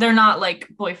dating. They're not like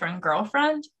boyfriend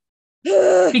girlfriend.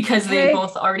 Because they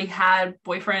both already had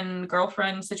boyfriend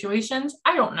girlfriend situations.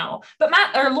 I don't know, but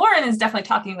Lauren is definitely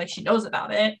talking like she knows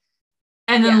about it.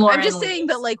 And then Lauren, I'm just saying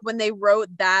that like when they wrote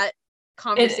that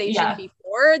conversation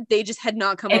before, they just had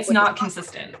not come up with it's not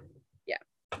consistent.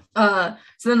 So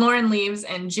then Lauren leaves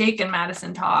and Jake and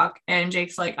Madison talk, and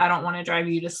Jake's like, I don't want to drive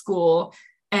you to school.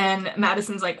 And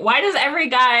Madison's like, why does every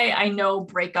guy I know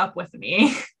break up with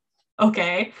me?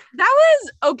 Okay.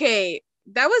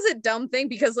 That was a dumb thing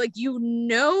because like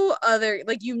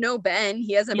Ben,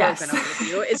 he hasn't broken up with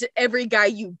you. It's every guy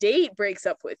you date breaks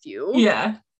up with you.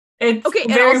 Yeah. It's a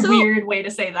very weird way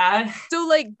to say that. So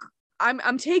like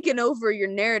I'm taking over your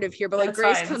narrative here, but like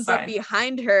Grace comes up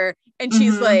behind her and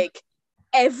she's like,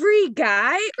 every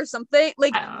guy or something,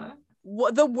 like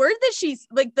the word that she's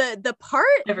like the part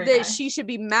that she should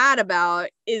be mad about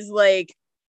is like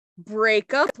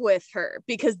break up with her,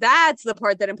 because that's the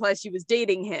part that implies she was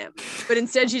dating him, but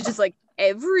instead she's just like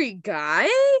every guy,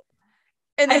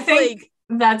 and I think like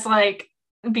that's like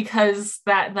because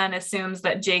that then assumes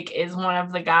that Jake is one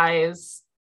of the guys.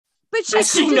 But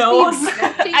she knows.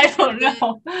 I don't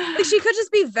know. Like she could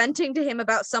just be venting to him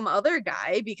about some other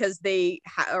guy because they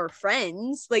are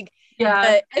friends. Like,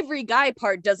 every guy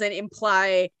part doesn't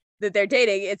imply that they're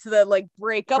dating. It's the like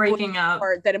breaking up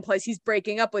part that implies he's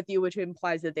breaking up with you, which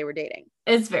implies that they were dating.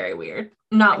 It's very weird.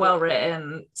 Not well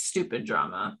written, stupid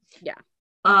drama. Yeah.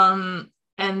 And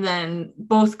then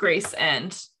both Grace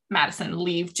and Madison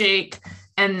leave Jake,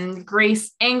 and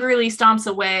Grace angrily stomps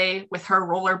away with her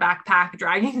roller backpack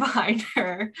dragging behind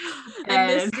her. I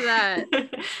missed that.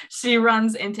 She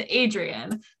runs into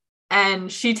Adrian,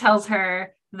 and she tells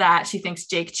her that she thinks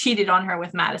Jake cheated on her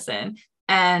with Madison.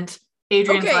 And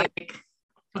Adrian's like,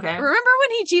 okay. Remember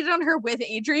when he cheated on her with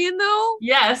Adrian, though?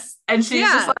 Yes. And she's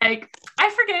just like, I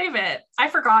forgave it. I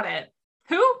forgot it.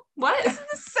 Who? What? This is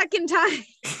the second time.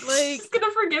 Like, she's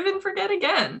gonna forgive and forget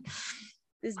again.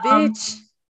 This bitch.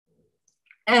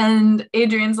 And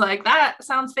Adrian's like, that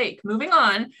sounds fake, moving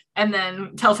on, and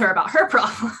then tells her about her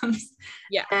problems.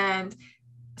 Yeah. And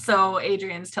so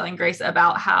Adrian's telling Grace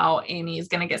about how Amy is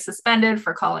going to get suspended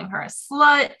for calling her a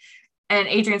slut. And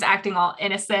Adrian's acting all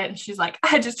innocent. She's like,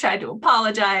 I just tried to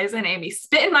apologize. And Amy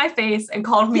spit in my face and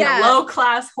called me a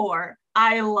low-class whore.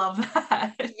 I love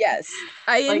that. Yes.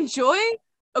 I enjoy.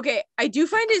 Okay, I do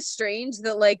find it strange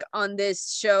that like on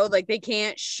this show, like they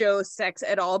can't show sex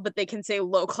at all, but they can say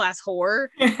low-class whore,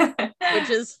 which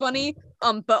is funny.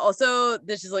 But also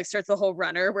this just like starts the whole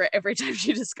runner where every time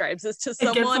she describes this to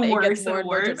someone, it gets more and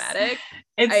more dramatic.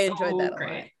 I enjoyed that a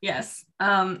lot. Yes.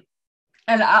 And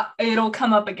it'll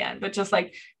come up again, but just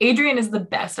like Adrian is the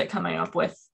best at coming up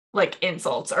with like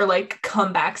insults or like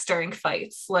comebacks during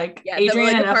fights. Like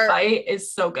Adrian in a fight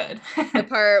is so good. The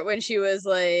part when she was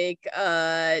like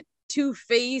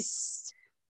two-faced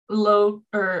low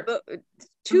or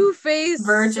two-faced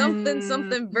virgin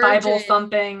something virgin Bible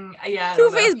thumping. Yeah.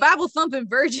 Two-faced Bible thumping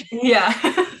virgin. Yeah.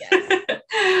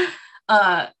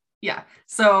 Yes. Yeah.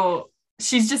 So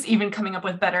she's just even coming up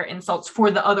with better insults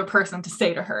for the other person to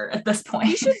say to her at this point.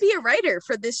 You should be a writer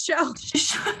for this show. She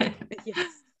should. Yes.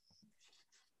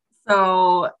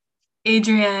 So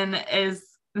Adrian is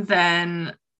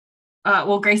then,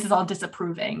 Grace is all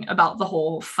disapproving about the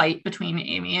whole fight between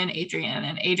Amy and Adrian.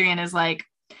 And Adrian is like,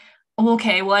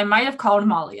 okay, well, I might have called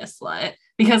Molly a slut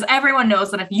because everyone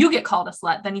knows that if you get called a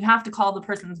slut, then you have to call the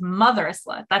person's mother a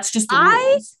slut. That's just the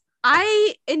rules.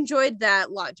 I enjoyed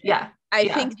that logic. Yeah. I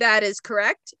think that is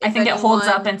correct. I think it holds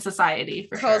up in society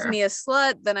for calls me a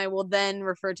slut, then I will then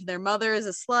refer to their mother as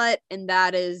a slut, and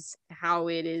that is how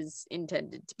it is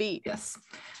intended to be. Yes.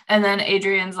 And then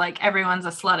Adrian's like, everyone's a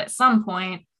slut at some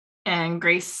point, and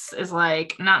Grace is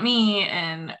like, not me,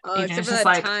 and Adrian's just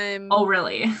like, oh,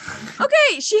 really?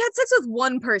 Okay, she had sex with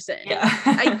one person. Yeah.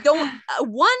 I don't,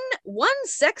 one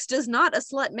sex does not a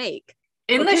slut make.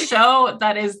 In the show,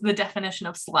 that is the definition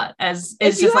of slut, as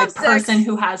is just like person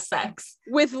who has sex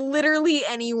with literally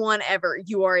anyone ever.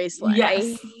 You are a slut.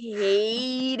 Yes. I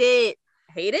hate it.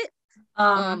 Hate it.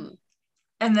 And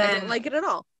then I don't like it at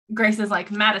all. Grace is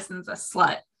like, Madison's a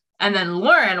slut. And then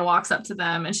Lauren walks up to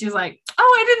them and she's like,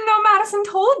 oh, I didn't know Madison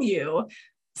told you.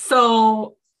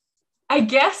 So I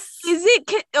guess. Is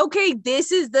it okay?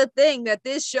 This is the thing that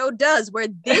this show does, where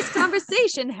this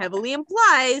conversation heavily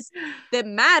implies that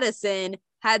Madison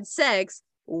had sex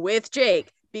with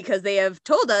Jake, because they have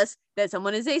told us that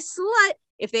someone is a slut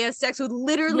if they have sex with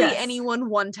literally anyone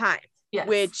one time,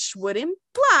 which would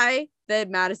imply that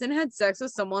Madison had sex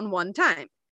with someone one time.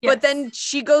 Yes. But then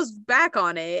she goes back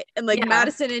on it, and like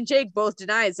Madison and Jake both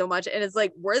deny it so much, and it's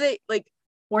like, were they? No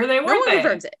one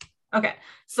confirms it. Okay,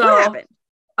 so what happened?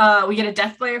 We get a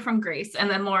death glare from Grace, and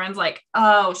then Lauren's like,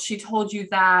 oh, she told you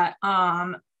that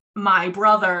my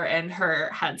brother and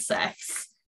her had sex.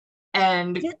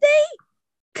 And did they?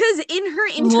 Because in her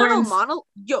internal monologue,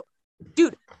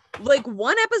 dude, like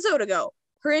one episode ago,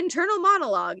 her internal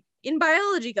monologue in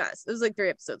biology class, it was like 3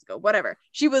 episodes ago, whatever,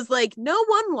 she was like, no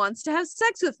one wants to have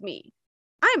sex with me.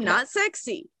 I'm not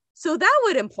sexy. So that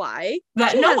would imply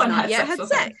that no one had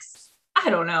sex. I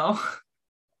don't know.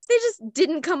 They just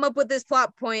didn't come up with this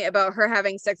plot point about her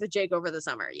having sex with Jake over the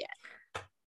summer yet.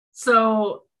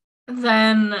 So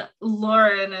then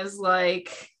Lauren is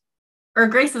like, or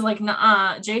Grace is like,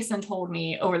 nah, Jason told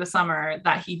me over the summer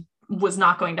that he was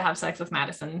not going to have sex with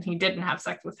Madison. He didn't have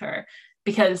sex with her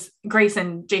because Grace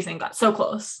and Jason got so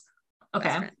close.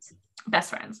 Okay. Best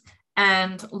friends.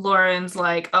 And Lauren's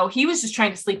like, oh, he was just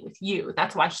trying to sleep with you.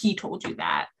 That's why he told you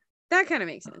that. That kind of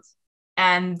makes sense.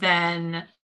 And then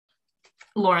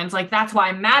Lauren's like, that's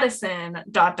why Madison ...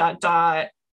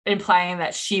 implying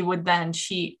that she would then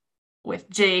cheat with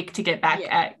Jake to get back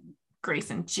at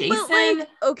Grace and Jason. But like,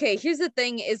 okay, here's the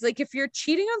thing is like, if you're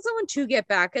cheating on someone to get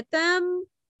back at them,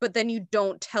 but then you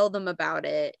don't tell them about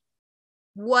it,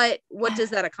 what does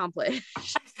that accomplish?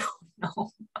 I don't know.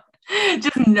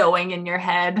 Just knowing in your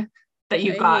head that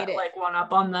you got like one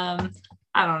up on them.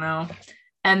 I don't know.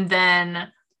 And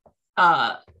then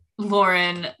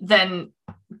Lauren then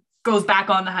goes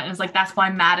back on that and is like, that's why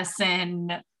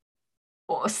Madison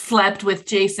slept with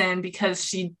Jason, because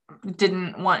she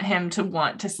didn't want him to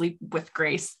want to sleep with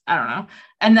Grace. I don't know.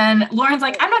 And then Lauren's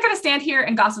like, I'm not going to stand here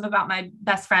and gossip about my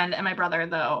best friend and my brother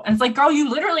though. And it's like, girl, you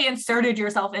literally inserted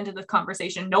yourself into this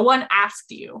conversation. No one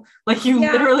asked you. Like you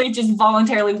literally just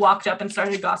voluntarily walked up and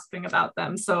started gossiping about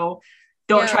them. So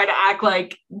don't try to act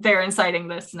like they're inciting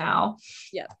this now.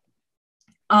 Yeah.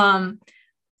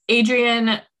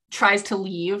 Adrian tries to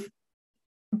leave,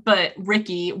 but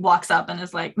Ricky walks up and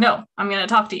is like, no, I'm going to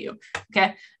talk to you.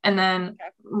 Okay. And then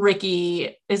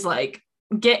Ricky is like,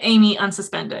 get Amy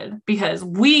unsuspended because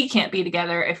we can't be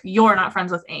together if you're not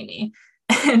friends with Amy.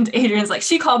 And Adrian's like,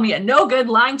 she called me a no good,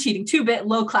 lying, cheating, 2-bit,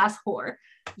 low class whore.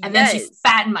 And then she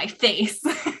spat in my face.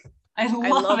 I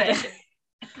love it.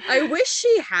 I wish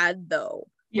she had, though.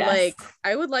 Yes. Like,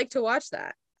 I would like to watch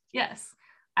that. Yes.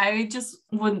 I just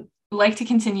would like to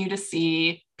continue to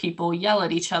see people yell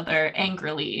at each other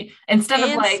angrily instead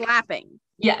of like slapping.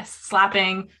 Yes,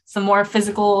 slapping, some more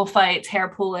physical fights, hair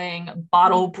pulling,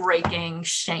 bottle breaking,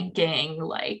 shanking.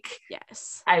 Like,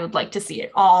 yes, I would like to see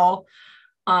it all.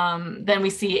 Then we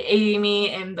see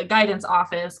Amy in the guidance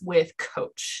office with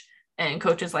Coach, and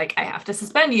Coach is like, I have to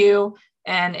suspend you.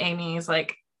 And Amy's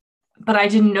like, but I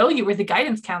didn't know you were the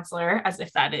guidance counselor, as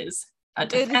if that is a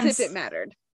defense. As if it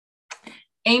mattered.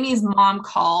 Amy's mom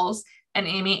calls and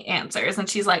Amy answers and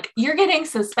she's like, you're getting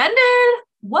suspended?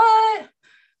 What?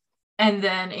 And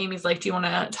then Amy's like, do you want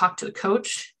to talk to the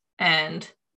coach? And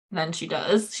then she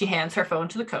does. She hands her phone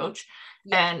to the coach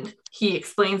and he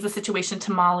explains the situation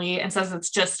to Molly and says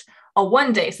it's just a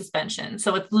 1-day suspension.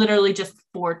 So it's literally just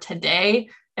for today.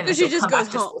 And then she just goes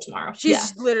back to home school tomorrow.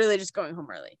 She's literally just going home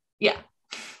early. Yeah.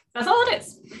 That's all it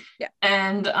is. Yeah.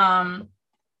 And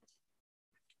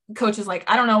coach is like,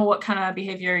 I don't know what kind of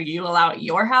behavior you allow at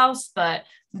your house, but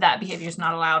that behavior is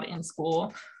not allowed in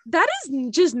school. That is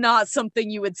just not something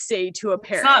you would say to a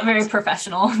parent. It's not very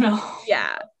professional. No.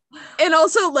 Yeah. And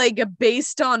also, like,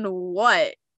 based on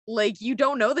what? Like, you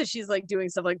don't know that she's like doing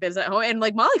stuff like this at home. And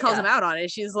like Molly calls him out on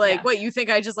it. She's like, what, you think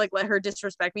I just like let her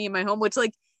disrespect me in my home? Which,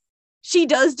 like, she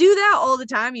does do that all the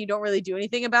time. You don't really do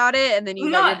anything about it. And then you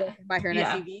let your boyfriend buy her an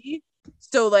SUV.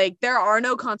 So like there are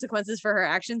no consequences for her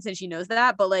actions and she knows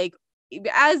that. But like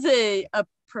as a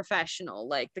professional,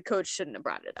 like the coach shouldn't have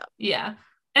brought it up. Yeah.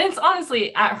 And it's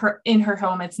honestly in her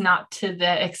home. It's not to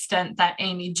the extent that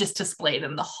Amy just displayed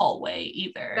in the hallway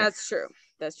either. That's true.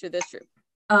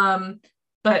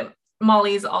 But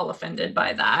Molly's all offended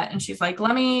by that. And she's like,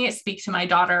 let me speak to my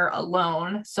daughter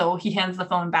alone. So he hands the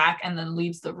phone back and then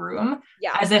leaves the room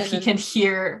as if he can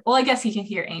hear. Well, I guess he can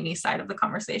hear Amy's side of the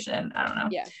conversation. I don't know.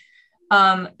 Yeah.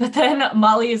 But then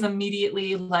Molly is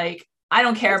immediately like, I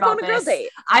don't care about this.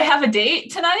 I have a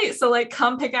date tonight. So like,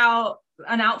 come pick out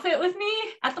an outfit with me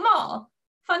at the mall.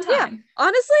 Fun time. Yeah.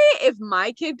 Honestly, if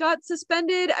my kid got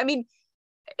suspended, I mean,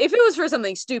 if it was for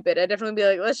something stupid, I'd definitely be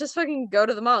like, let's just fucking go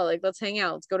to the mall. Like, let's hang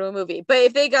out. Let's go to a movie. But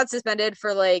if they got suspended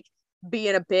for like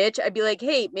being a bitch, I'd be like,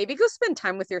 hey, maybe go spend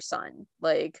time with your son.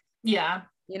 Like, yeah.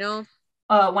 You know?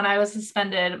 When I was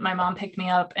suspended, my mom picked me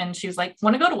up and she was like,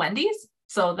 want to go to Wendy's?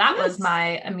 So that was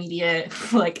my immediate,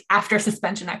 like, after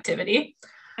suspension activity.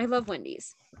 I love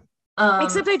Wendy's.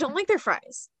 Except I don't like their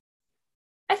fries.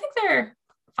 I think they're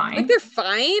fine. Like, they're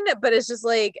fine, but it's just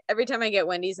like, every time I get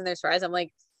Wendy's and there's fries, I'm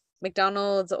like,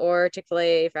 McDonald's or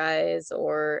Chick-fil-A fries,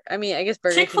 or, I mean, I guess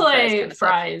Burger Chick-fil-A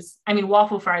fries, I mean,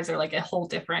 waffle fries are like a whole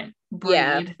different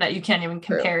breed that you can't even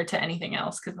compare to anything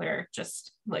else because they're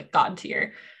just like God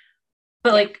tier.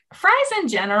 But like fries in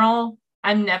general,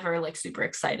 I'm never like super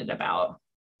excited about.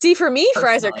 See, for me,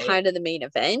 fries are kind of the main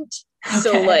event. Okay.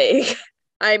 So like,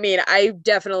 I mean, I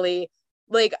definitely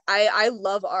like, I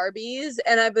love Arby's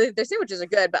and I believe their sandwiches are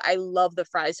good, but I love the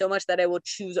fries so much that I will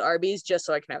choose Arby's just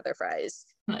so I can have their fries.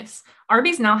 Nice.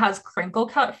 Arby's now has crinkle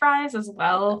cut fries as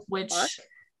well, which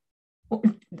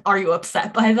are you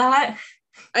upset by that?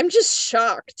 I'm just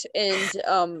shocked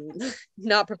and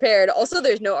not prepared. Also,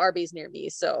 there's no Arby's near me,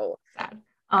 so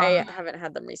I haven't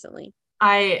had them recently.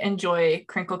 I enjoy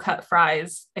crinkle cut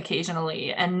fries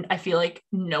occasionally, and I feel like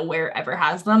nowhere ever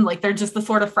has them. Like they're just the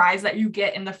sort of fries that you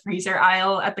get in the freezer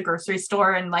aisle at the grocery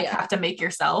store and like have to make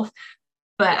yourself.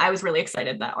 But I was really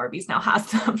excited that Arby's now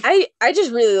has them. I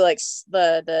just really like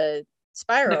the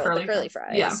spiral, the curly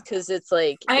fries, because it's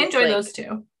like I enjoy those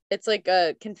too. It's like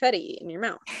a confetti in your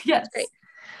mouth. Yes, it's great.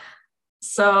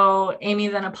 So Amy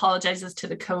then apologizes to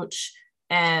the coach,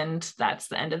 and that's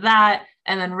the end of that.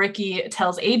 And then Ricky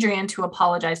tells Adrian to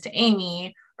apologize to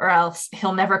Amy, or else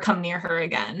he'll never come near her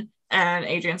again. And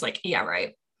Adrian's like, "Yeah,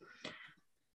 right."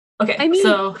 Okay, I mean,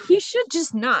 so he should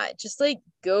just not like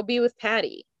go be with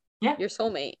Patty. Yeah, your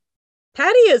soulmate.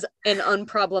 Patty is an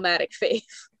unproblematic faith.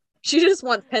 She just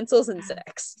wants pencils and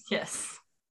sex. Yes.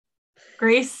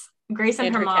 Grace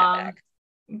and her mom.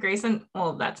 Grace and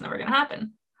that's never gonna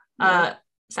happen.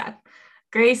 Sad.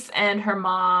 Grace and her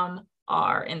mom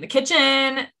are in the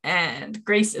kitchen, and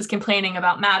Grace is complaining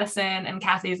about Madison, and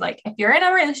Kathy's like, if you're in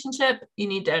a relationship, you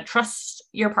need to trust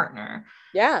your partner.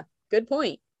 Yeah, good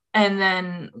point. And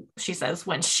then she says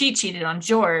when she cheated on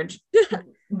George,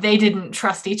 they didn't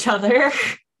trust each other.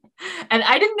 And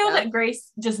I didn't know that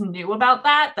Grace just knew about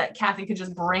that Kathy could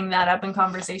just bring that up in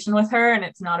conversation with her and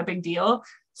it's not a big deal.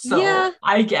 So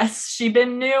I guess she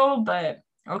been new, but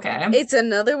okay. It's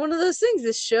another one of those things.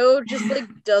 This show just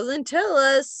like doesn't tell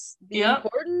us the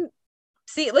important.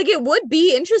 See, like it would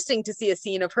be interesting to see a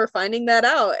scene of her finding that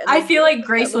out. And, I feel like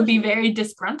Grace would be very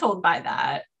disgruntled by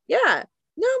that. Yeah.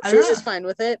 No, she's just fine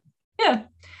with it. Yeah.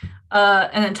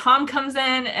 And then Tom comes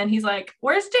in and he's like,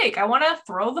 "Where's Jake? I want to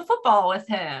throw the football with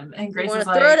him." And Grace is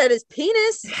like, throw it at his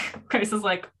penis. Grace is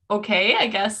like, "Okay, I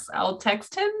guess I'll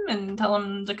text him and tell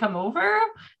him to come over,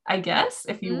 I guess,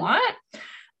 if you want."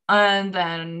 And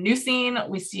then new scene,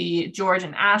 we see George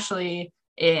and Ashley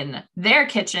in their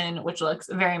kitchen, which looks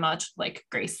very much like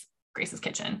Grace's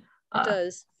kitchen. It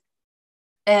does.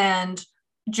 And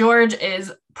George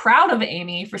is proud of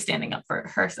Amy for standing up for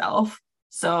herself.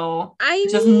 So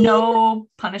just no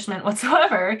punishment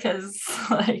whatsoever, because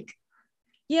like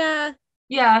yeah,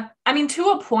 I mean,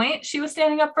 to a point she was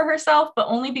standing up for herself, but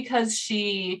only because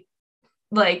she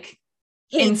like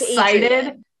incited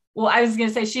Adrian. Well, I was gonna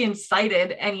say she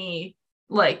incited any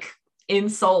like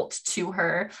insult to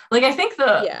her. Like I think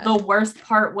the worst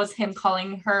part was him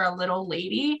calling her a little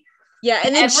lady. Yeah,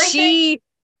 and then she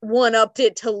one-upped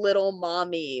it to little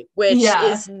mommy, which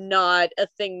is not a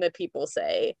thing that people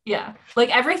say. Yeah, like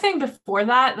everything before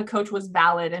that, the coach was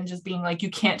valid and just being like,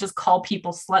 you can't just call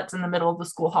people sluts in the middle of the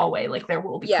school hallway. Like there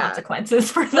will be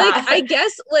consequences for that. Like I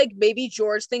guess like maybe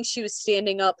George thinks she was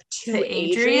standing up to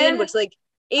Adrian, which like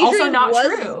Adrian also not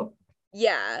true.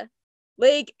 Yeah.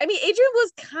 Like, I mean, Adrian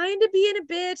was kind of being a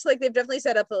bitch. Like, they've definitely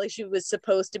set up that like she was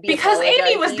supposed to be because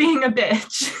Amy was being a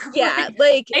bitch. Yeah,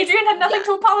 like Adrian had nothing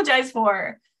to apologize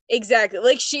for. Exactly.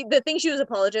 Like the thing she was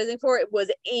apologizing for, it was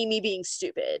Amy being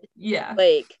stupid. Yeah.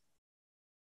 Like,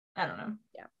 I don't know.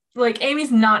 Yeah. Like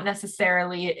Amy's not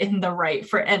necessarily in the right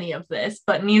for any of this,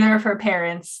 but neither of her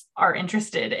parents are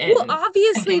interested in. Well,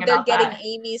 obviously they're getting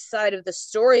Amy's side of the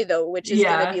story though, which is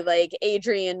gonna be like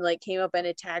Adrian like came up and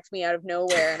attacked me out of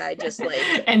nowhere, and I just like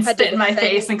and spit in my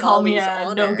face and called me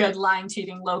a no good lying,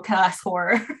 cheating, low class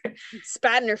whore.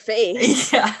 Spat in her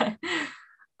face. Yeah.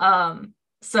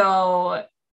 So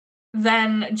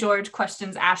then George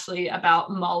questions Ashley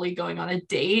about Molly going on a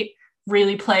date,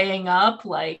 really playing up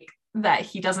like that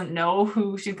he doesn't know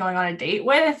who she's going on a date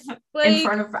with in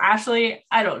front of Ashley.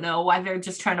 I don't know why they're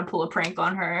just trying to pull a prank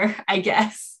on her, I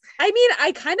guess. I mean,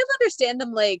 I kind of understand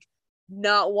them like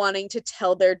not wanting to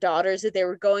tell their daughters that they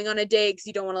were going on a date because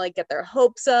you don't want to like get their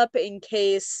hopes up in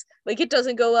case like it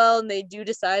doesn't go well and they do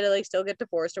decide to like still get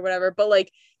divorced or whatever, but like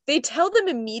they tell them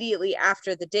immediately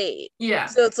after the date. Yeah.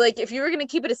 So it's like if you were going to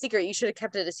keep it a secret, you should have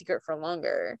kept it a secret for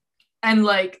longer. And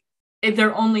like if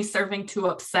they're only serving to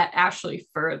upset Ashley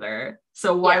further.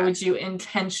 So why would you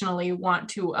intentionally want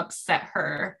to upset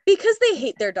her? Because they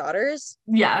hate their daughters.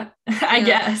 Yeah, I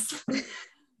guess.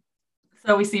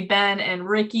 So we see Ben and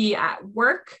Ricky at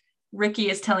work.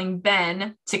 Ricky is telling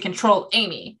Ben to control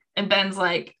Amy. And Ben's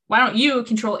like, why don't you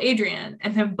control Adrian?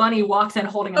 And then Bunny walks in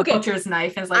holding a butcher's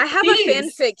knife and is like, I have a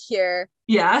fanfic here.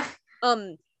 Yeah.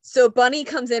 So Bunny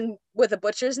comes in with a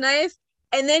butcher's knife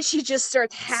and then she just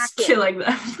starts hacking. Killing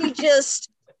them. She just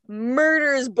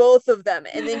murders both of them.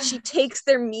 And then she takes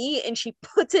their meat and she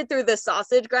puts it through the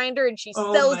sausage grinder and she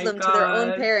sells them to their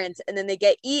own parents. And then they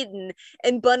get eaten.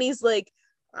 And Bunny's like,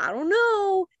 I don't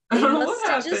know. They must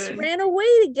have just ran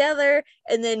away together.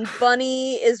 And then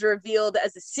Bunny is revealed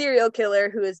as a serial killer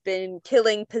who has been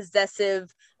killing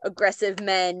possessive, aggressive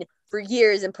men for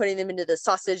years and putting them into the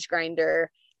sausage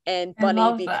grinder. And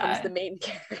Bunny becomes the main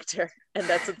character. And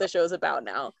that's what the show's about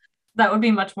now. That would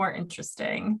be much more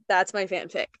interesting. That's my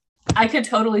fanfic. I could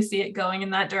totally see it going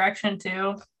in that direction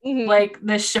too. Mm-hmm. Like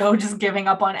the show just giving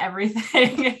up on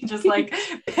everything and just like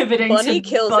pivoting Bunny to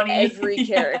kills Bunny. Every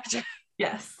character.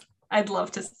 Yes. I'd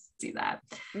love to see that.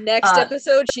 Next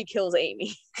episode, she kills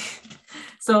Amy.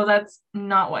 So that's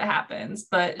not what happens.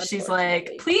 But she's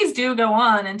like, please do go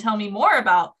on and tell me more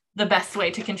about the best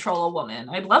way to control a woman.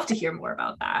 I'd love to hear more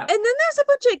about that. And then there's a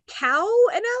bunch of cow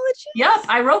analogies. Yep,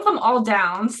 I wrote them all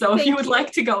down. So if you would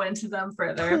like to go into them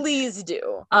further, please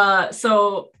do.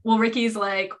 Ricky's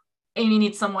like, Amy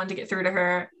needs someone to get through to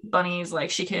her. Bunny's like,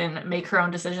 she can make her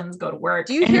own decisions, go to work.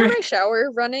 Do you hear my shower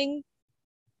running?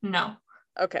 No.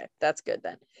 Okay, that's good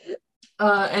then.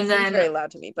 And then it's very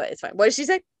loud to me, but it's fine. What did she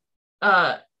say?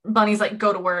 Bunny's like,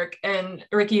 go to work, and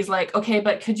Ricky's like, okay,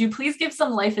 but could you please give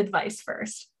some life advice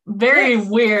first? Very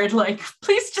weird, like,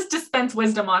 please just dispense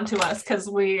wisdom onto us because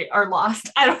we are lost.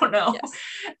 I don't know. Yes.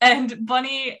 And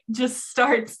Bunny just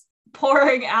starts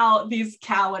pouring out these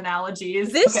cow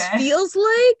analogies. This feels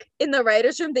like in the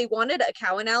writer's room they wanted a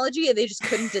cow analogy and they just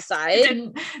couldn't decide.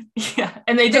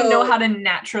 And they didn't know how to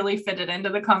naturally fit it into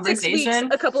the conversation. 6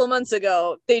 weeks, a couple of months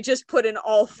ago, they just put in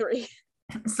all three.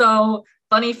 So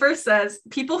Bunny first says,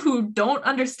 people who don't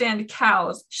understand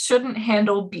cows shouldn't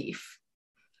handle beef.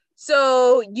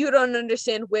 So you don't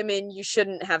understand women, you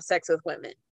shouldn't have sex with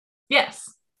women.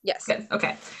 Yes. Yes. Good.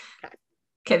 Okay.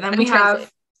 Then we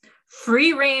have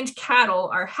free-range cattle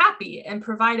are happy and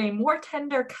provide a more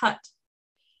tender cut.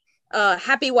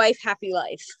 Happy wife, happy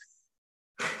life.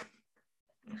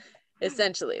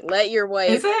 Essentially, let your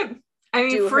wife. Is it? I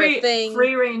mean,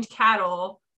 free-range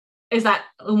cattle, is that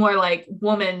more like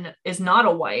woman is not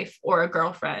a wife or a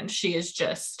girlfriend? She is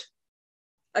just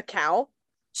a cow.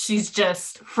 She's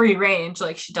just free range,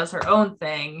 like she does her own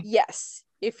thing. Yes.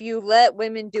 If you let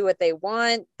women do what they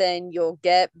want, then you'll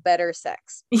get better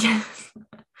sex. Yes.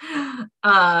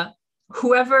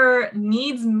 Whoever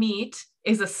needs meat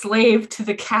is a slave to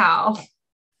the cow.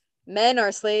 Men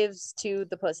are slaves to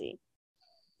the pussy.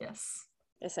 Yes.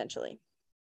 Essentially.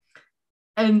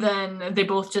 And then they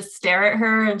both just stare at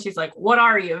her and she's like, what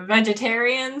are you,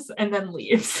 vegetarians? And then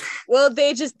leaves. Well,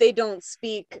 they don't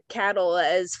speak cattle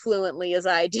as fluently as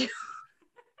I do.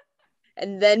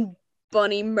 And then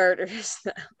Bunny murders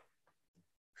them.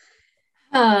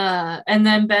 And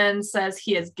then Ben says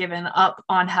he has given up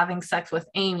on having sex with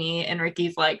Amy, and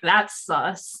Ricky's like, that's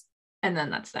sus. And then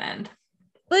that's the end.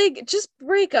 Like, just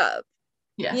break up.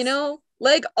 Yes. You know?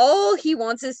 Like, all he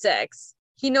wants is sex.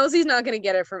 He knows he's not going to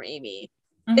get it from Amy.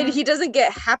 Mm-hmm. And he doesn't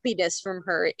get happiness from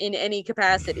her in any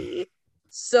capacity.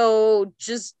 So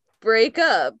just break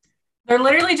up. They're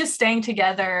literally just staying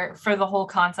together for the whole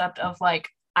concept of, like,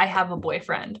 I have a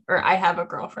boyfriend or I have a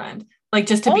girlfriend. Like,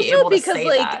 just to also be able to say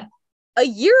like, that. A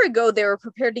year ago, they were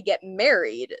prepared to get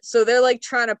married. So they're, like,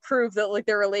 trying to prove that, like,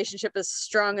 their relationship is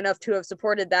strong enough to have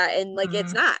supported that. And, like,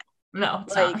 it's not. No,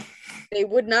 it's like, not. They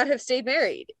would not have stayed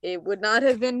married. It would not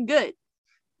have been good.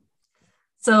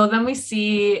 So then we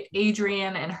see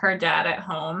Adrian and her dad at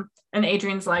home. And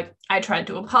Adrian's like, I tried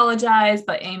to apologize,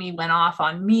 but Amy went off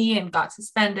on me and got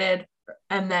suspended.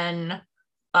 And then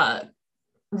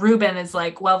Ruben is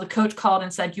like, well, the coach called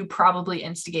and said you probably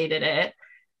instigated it.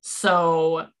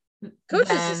 So coach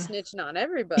is just snitching on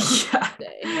everybody.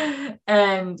 Yeah.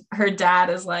 And her dad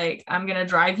is like, I'm going to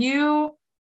drive you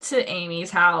to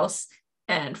Amy's house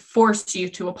and force you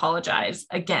to apologize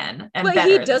again. And but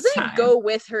he doesn't go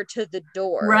with her to the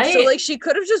door. Right. So, like, she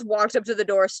could have just walked up to the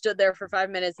door, stood there for 5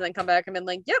 minutes, and then come back and been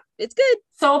like, yep, it's good.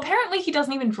 So apparently he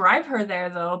doesn't even drive her there,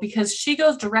 though, because she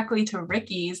goes directly to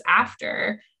Ricky's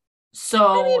after.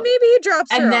 So I mean, maybe he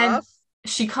drops her off.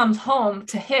 She comes home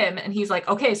to him and he's like,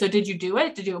 okay, so did you do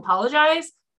it? Did you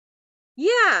apologize?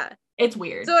 Yeah. It's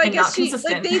weird. So I guess she,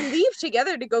 like, they leave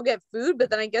together to go get food, but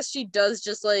then I guess she does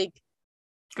just, like,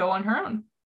 go on her own.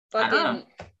 Fucking,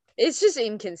 it's just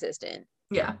inconsistent.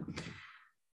 Yeah.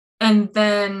 And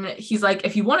then he's like,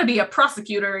 if you want to be a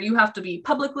prosecutor, you have to be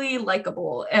publicly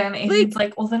likable. And he's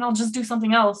like, well, then I'll just do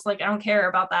something else. Like, I don't care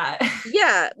about that.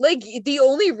 Yeah. Like, the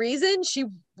only reason she,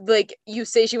 like, you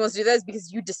say she wants to do that is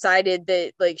because you decided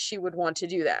that, like, she would want to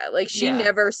do that. Like, she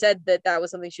never said that that was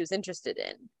something she was interested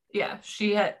in. Yeah.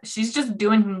 She's just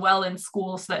doing well in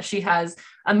school so that she has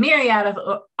a myriad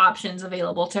of options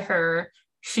available to her.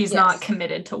 She's not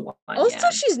committed to one. Also,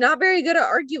 she's not very good at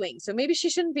arguing. So maybe she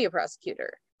shouldn't be a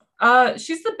prosecutor.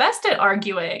 She's the best at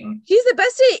arguing. She's the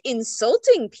best at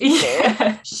insulting people.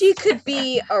 Yeah. She could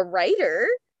be a writer.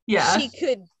 Yeah. She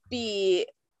could be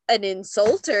an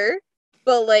insulter,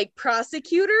 but, like,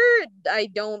 prosecutor, I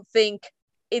don't think,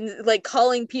 in, like,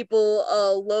 calling people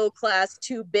a low-class,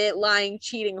 2-bit, lying,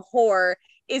 cheating whore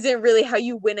isn't really how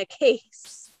you win a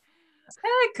case.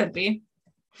 It could be.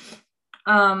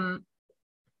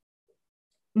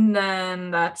 And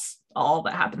then that's all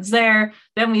that happens there.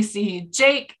 Then we see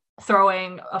Jake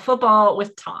throwing a football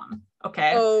with Tom.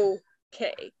 Okay.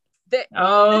 Okay. The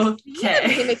scene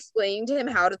of him explaining to him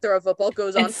how to throw a football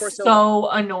goes on for so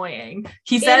annoying.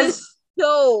 He says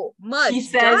so much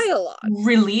dialogue.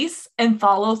 Release and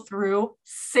follow through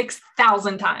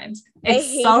 6,000 times.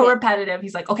 It's so repetitive.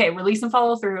 He's like, okay, release and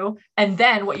follow through. And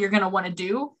then what you're going to want to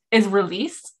do is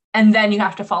release. And then you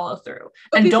have to follow through.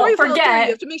 But and don't forget,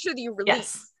 you have to make sure that you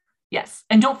release. Yes.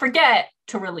 And don't forget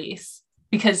to release,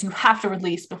 because you have to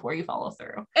release before you follow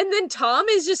through. And then Tom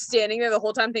is just standing there the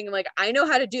whole time thinking, like, I know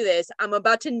how to do this. I'm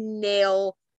about to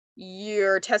nail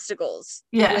your testicles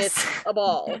with a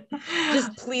ball.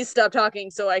 Just please stop talking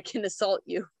so I can assault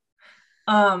you.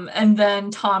 And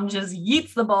then Tom just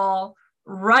yeets the ball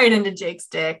right into Jake's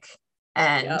dick.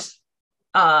 And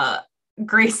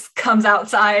Grace comes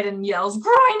outside and yells,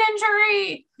 groin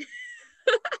injury!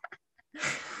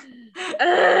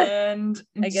 And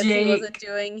I guess he wasn't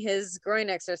doing his groin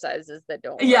exercises that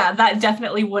don't work. Yeah, that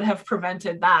definitely would have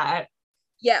prevented that.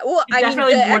 Yeah, well, It I mean, the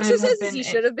definitely wouldn't have exercises been he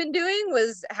should have been doing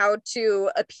was how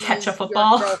to catch a appease your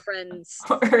football. girlfriend's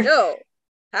Or, no,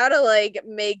 how to like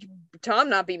make Tom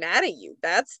not be mad at you.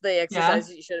 That's the yeah.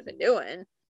 exercises you should have been doing.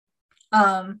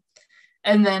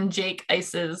 And then Jake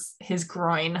ices his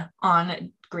groin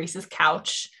on Grace's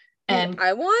couch. And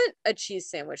I want a cheese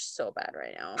sandwich so bad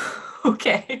right now.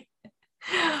 Okay.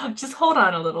 Just hold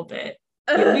on a little bit.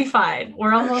 You'll be fine.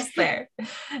 We're almost there.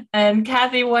 And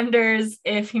Kathy wonders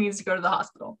if he needs to go to the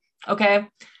hospital. Okay.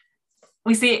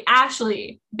 We see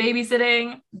Ashley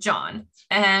babysitting John,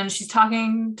 and she's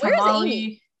talking to Where's Molly.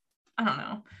 Amy? I don't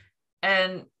know.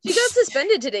 And she got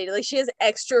suspended today. Like, she has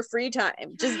extra free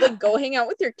time. Just like go hang out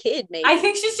with your kid, maybe. I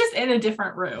think she's just in a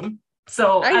different room.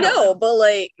 So I know, but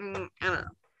like, I don't know.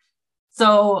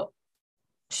 So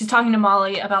she's talking to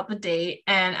Molly about the date,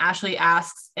 and Ashley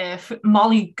asks if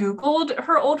Molly Googled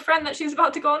her old friend that she's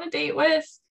about to go on a date with.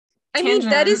 I mean,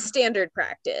 that is standard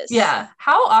practice. Yeah.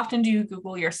 How often do you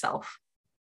Google yourself?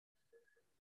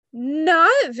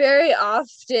 Not very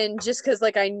often, just because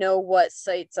like I know what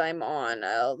sites I'm on.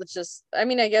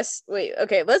 I guess, wait,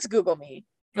 okay, let's Google me.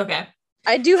 Okay.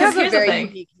 I do have a very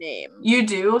unique name. You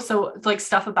do? So like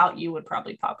stuff about you would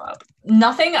probably pop up.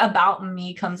 Nothing about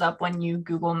me comes up when you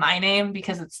Google my name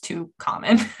because it's too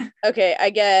common. Okay, I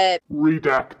get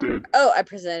redacted. Oh, I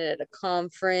presented at a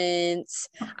conference.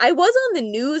 I was on the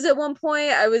news at one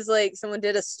point. I was like, someone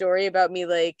did a story about me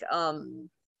like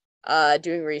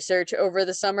doing research over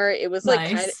the summer. It was like nice.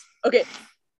 kind of okay.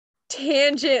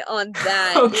 Tangent on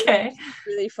that. Okay. It was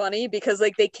really funny because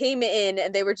like they came in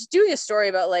and they were just doing a story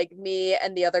about like me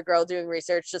and the other girl doing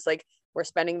research, just like we're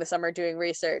spending the summer doing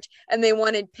research, and they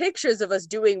wanted pictures of us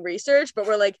doing research, but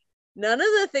we're like, none of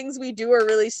the things we do are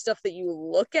really stuff that you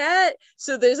look at.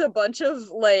 So there's a bunch of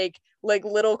like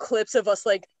little clips of us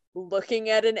like looking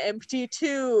at an empty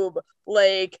tube,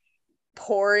 like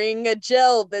pouring a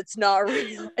gel that's not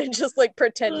real, and just like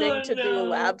pretending to do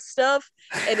lab stuff,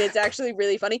 and it's actually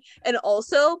really funny. And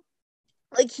also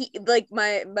like he like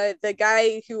my the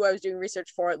guy who I was doing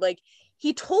research for, like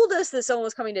he told us that someone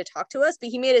was coming to talk to us, but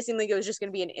he made it seem like it was just going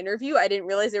to be an interview. I didn't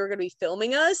realize they were going to be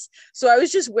filming us, so I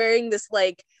was just wearing this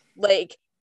like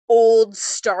old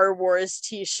Star Wars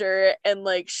t-shirt and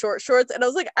like short shorts, and I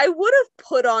was like, I would have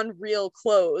put on real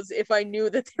clothes if I knew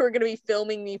that they were going to be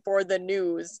filming me for the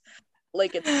news.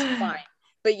 Like, it's fine.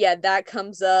 But yeah, that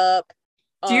comes up.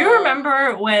 Do you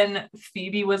remember when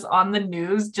Phoebe was on the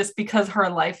news just because her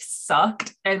life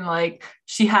sucked and like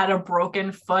she had a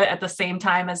broken foot at the same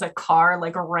time as a car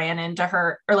like ran into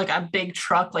her, or like a big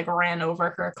truck like ran over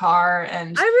her car?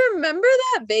 And I remember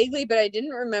that vaguely, but I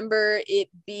didn't remember it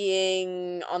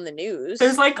being on the news.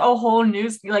 There's like a whole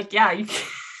news, like, yeah, you can.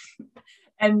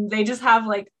 And they just have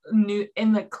like new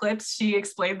in the clips. She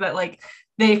explained that like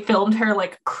they filmed her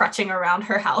like crutching around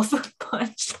her house with a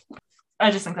punch.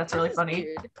 I just think that's really funny.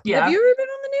 Weird. Yeah. Have you ever been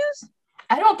on the news?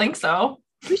 I don't think so.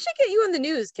 We should get you on the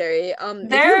news, Carrie.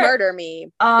 If you murder me,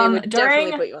 they would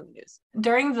definitely put you on the news.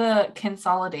 During the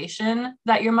consolidation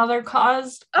that your mother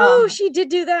caused. Oh, she did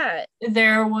do that.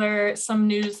 There were some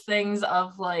news things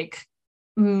of like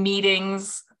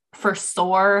meetings for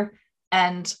SOAR,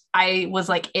 and I was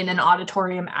like in an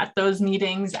auditorium at those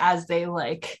meetings as they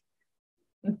like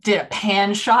did a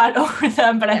pan shot over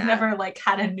them, but I've never like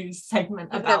had a news segment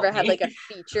about never had like a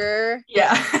feature.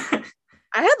 Yeah.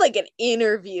 I had like an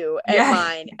interview at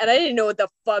mine, and I didn't know what the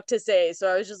fuck to say,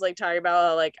 so I was just like talking about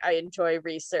how like I enjoy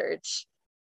research,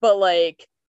 but like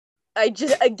I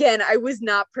was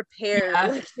not prepared. Yeah.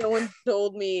 Like no one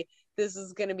told me this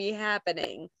is gonna be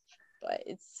happening, but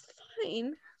it's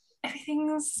fine.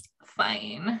 Everything's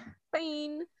fine.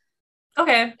 Fine.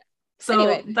 Okay, so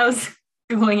anyway, that was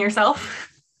Googling yourself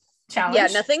challenge. Yeah,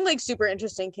 nothing like super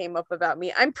interesting came up about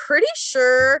me. I'm pretty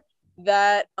sure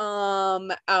that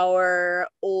our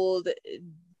old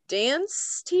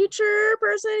dance teacher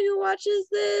person who watches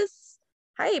this,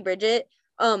 hi Bridget,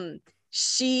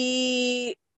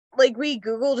 she like we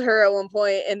Googled her at one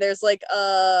point, and there's like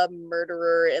a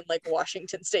murderer in like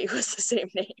Washington State with the same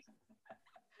name.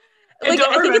 Like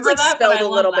I think it's like spelled a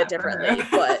little bit differently,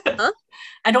 but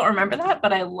I don't remember that,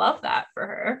 but I love that for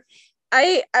her.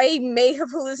 I may have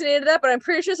hallucinated that, but I'm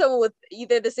pretty sure someone with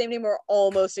either the same name or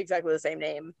almost exactly the same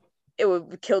name, it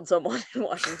would have killed someone in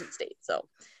Washington State. So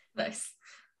nice.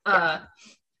 Yeah.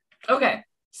 Okay.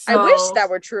 So I wish that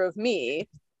were true of me.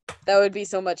 That would be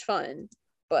so much fun.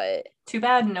 But too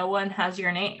bad no one has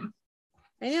your name.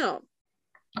 I know.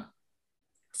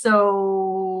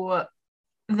 So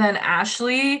then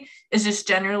Ashley is just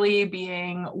generally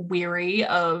being weary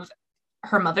of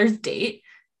her mother's date,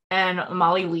 And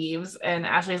Molly leaves, and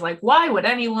Ashley's like, why would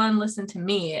anyone listen to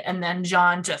me? And then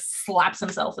John just slaps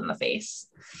himself in the face.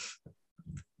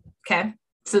 Okay.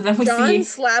 So then we John see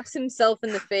slaps himself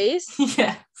in the face.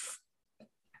 Yes.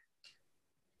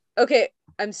 Okay,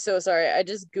 I'm so sorry. I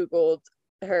just Googled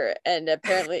her, and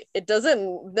apparently it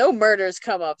doesn't. No murders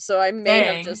come up, so I may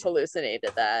have just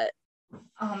hallucinated that.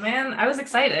 Oh man, I was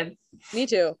excited. Me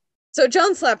too. So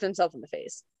John slapped himself in the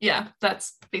face. Yeah,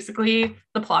 that's basically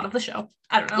the plot of the show.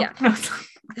 I don't know.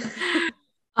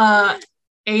 Yeah.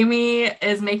 Amy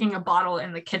is making a bottle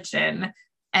in the kitchen,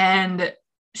 and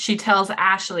she tells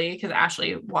Ashley, because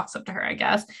Ashley walks up to her, I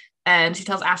guess, and she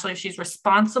tells Ashley if she's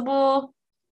responsible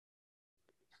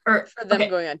or for them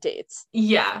going on dates.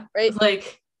 Yeah. Right?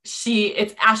 Like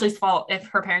it's Ashley's fault if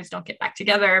her parents don't get back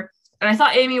together. And I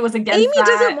thought Amy was against Amy that.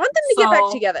 doesn't want them to get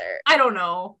back together. I don't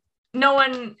know. No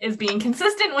one is being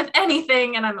consistent with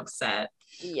anything, and I'm upset.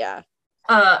 Yeah.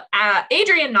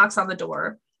 Adrian knocks on the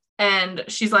door, and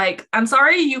she's like, I'm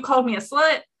sorry you called me a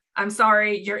slut. I'm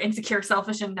sorry you're insecure,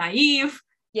 selfish, and naive.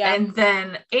 Yeah. And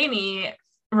then Amy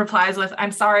replies with,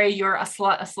 I'm sorry you're a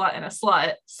slut, and a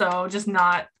slut. So just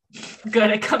not good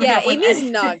at coming up with Amy's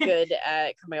anything. not good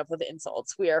at coming up with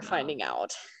insults. We are finding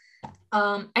out.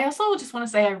 I also just want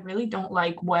to say I really don't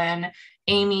like when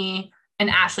Amy and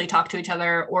Ashley talk to each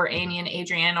other, or Amy and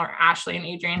Adrian, or Ashley and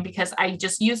Adrian, because I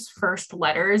just use first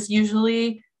letters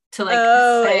usually to like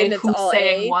say who's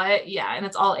saying what. Yeah, and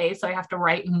it's all A, so I have to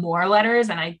write more letters,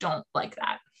 and I don't like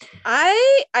that.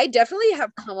 I definitely have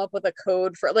come up with a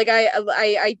code for, like,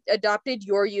 I adopted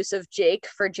your use of Jake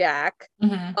for Jack.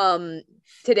 Mm-hmm.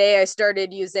 Today I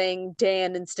started using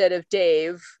Dan instead of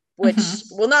Dave, which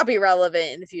mm-hmm. will not be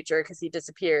relevant in the future because he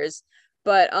disappears.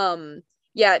 But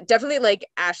yeah, definitely like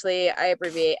Ashley, I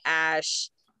abbreviate Ash,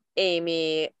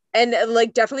 Amy, and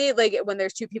like definitely like when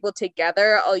there's two people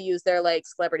together, I'll use their like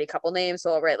celebrity couple names.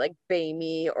 So I'll write like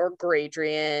Bamey or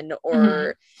Gradrian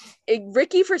or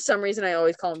Ricky. For some reason, I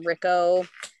always call him Rico.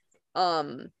 I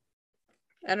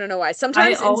don't know why.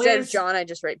 Sometimes instead of John, I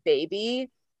just write Baby.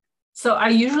 So I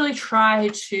usually try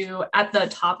to, at the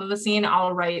top of a scene,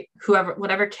 I'll write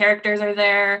whatever characters are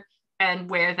there and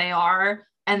where they are.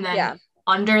 And then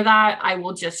under that, I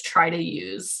will just try to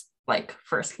use like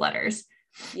first letters.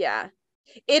 Yeah.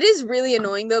 It is really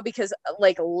annoying though, because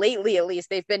like lately, at least,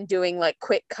 they've been doing like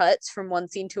quick cuts from one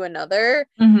scene to another.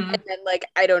 Mm-hmm. And then like,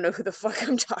 I don't know who the fuck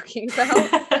I'm talking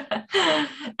about.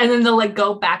 And then they'll like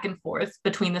go back and forth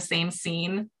between the same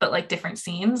scene, but like different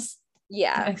scenes.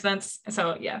 Yeah. That makes sense.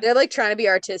 So yeah. They're like trying to be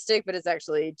artistic, but it's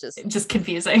actually just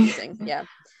confusing. Yeah.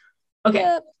 Okay.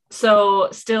 Yep. So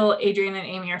still Adrian and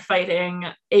Amy are fighting.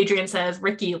 Adrian says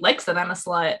Ricky likes that I'm a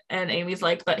slut, and Amy's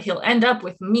like, but he'll end up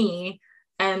with me.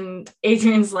 And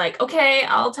Adrian's like, okay,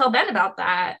 I'll tell Ben about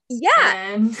that.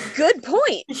 Yeah. And good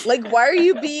point. Like, why are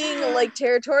you being like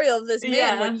territorial of this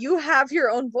man when you have your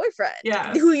own boyfriend?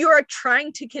 Yeah. Who you are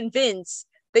trying to convince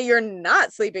that you're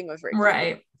not sleeping with Ricky.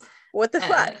 Right. What the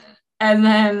fuck? And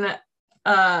then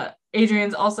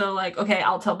Adrian's also like, okay,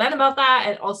 I'll tell Ben about that.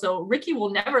 And also, Ricky will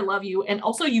never love you. And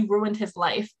also, you ruined his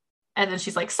life. And then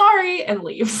she's like, sorry, and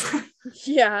leaves.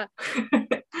 Yeah.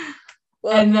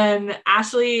 Well, and then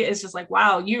Ashley is just like,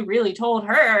 wow, you really told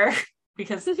her,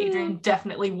 because Adrian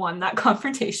definitely won that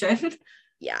confrontation.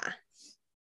 Yeah.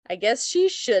 I guess she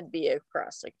should be a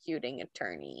prosecuting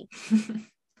attorney.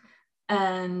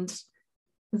 And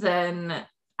then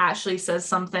Ashley says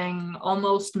something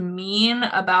almost mean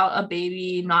about a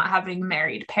baby not having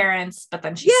married parents, but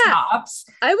then she stops.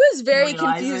 I was very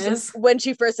confused when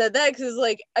she first said that, because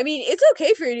like, I mean, it's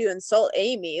okay for you to insult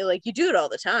Amy, like you do it all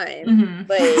the time. Mm-hmm.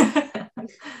 Like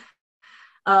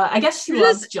I guess she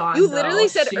loves John. You literally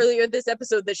said earlier this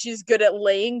episode that she's good at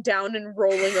laying down and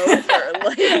rolling over.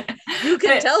 Like, you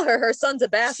can tell her son's a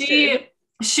bastard.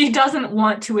 She doesn't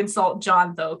want to insult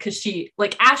John though, because she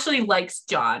like Ashley likes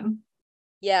John.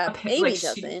 Yeah, Amy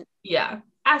doesn't.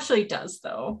 Ashley does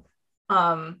though.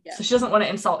 So she doesn't want to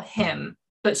insult him,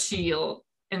 but she'll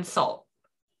insult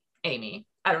Amy.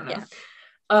 I don't know.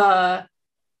 Yeah.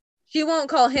 She won't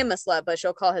call him a slut, but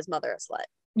she'll call his mother a slut.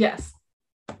 Yes.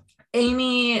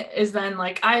 Amy is then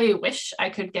like, I wish I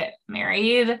could get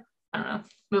married. I don't know.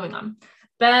 Moving on.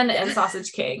 Ben and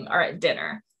Sausage King are at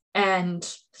dinner, and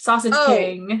Sausage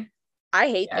King. I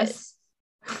hate this.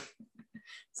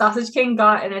 Sausage King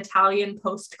got an Italian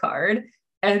postcard,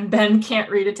 and Ben can't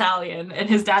read Italian. And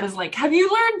his dad is like, have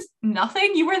you learned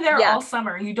nothing? You were there all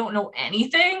summer. You don't know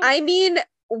anything? I mean,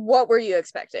 what were you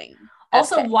expecting?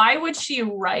 Also, why would she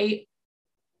write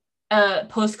a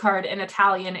postcard in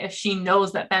Italian if she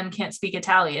knows that Ben can't speak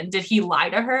Italian? Did he lie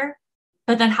to her?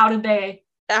 But then how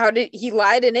did he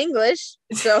lied in English?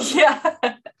 So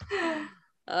yeah.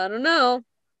 I don't know.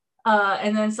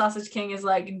 And then Sausage King is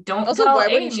like, don't Also, tell why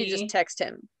Amy. wouldn't she just text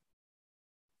him?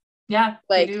 Yeah,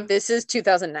 like they do. This is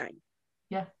 2009.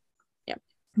 Yeah. Yeah.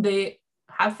 They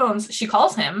have phones. She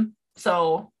calls him,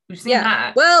 so we've seen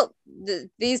that. Well,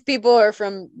 these people are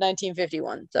from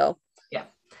 1951, so. Yeah.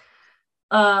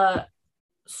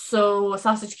 So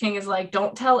Sausage King is like,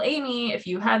 don't tell Amy if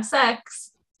you had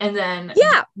sex. And then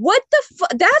what the fuck?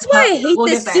 That's why I hate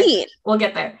this scene. We'll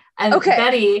get there. And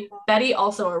okay. Betty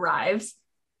also arrives,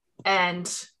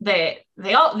 and they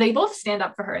both stand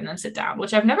up for her and then sit down,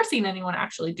 which I've never seen anyone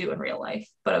actually do in real life,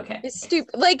 but okay. It's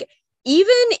stupid. Like,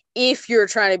 even if you're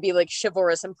trying to be like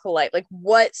chivalrous and polite, like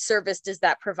what service does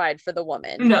that provide for the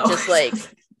woman? No. Just like,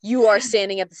 you are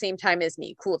standing at the same time as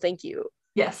me. Cool, thank you.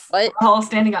 Yes. What? We're all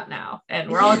standing up now and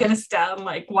we're all gonna stand.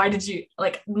 Like, why did you,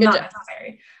 like, not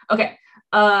necessary. Okay.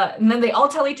 And then they all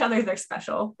tell each other they're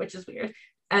special, which is weird.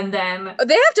 And then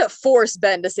they have to force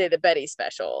Ben to say that Betty's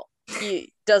special.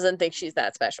 He doesn't think she's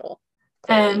that special.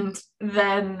 Clearly. And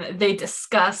then they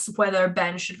discuss whether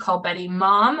Ben should call Betty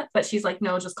Mom, but she's like,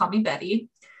 no, just call me Betty.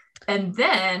 And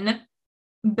then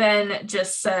Ben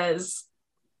just says,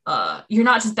 you're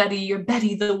not just Betty, you're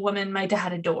Betty, the woman my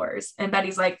dad adores. And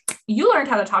Betty's like, you learned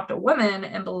how to talk to women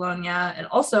in Bologna, and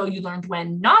also you learned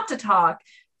when not to talk,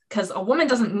 because a woman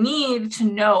doesn't need to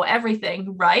know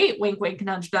everything, right? Wink, wink,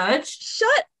 nudge, nudge.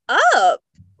 Shut up.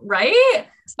 Right?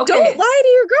 Okay. Don't lie to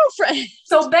your girlfriend.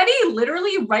 So Betty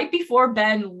literally right before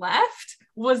Ben left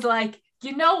was like,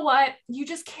 you know what? You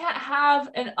just can't have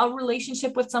a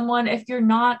relationship with someone if you're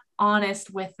not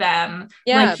honest with them.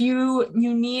 Yeah. Like you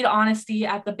need honesty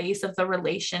at the base of the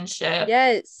relationship.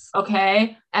 Yes.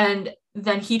 Okay. And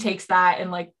then he takes that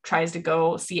and like tries to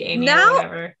go see Amy or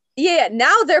whatever. Yeah.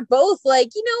 Now they're both like,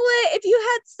 you know what? If you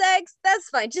had sex, that's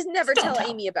fine. Just never tell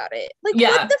Amy about it. Like,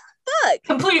 what the fuck?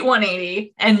 Complete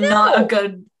 180 and not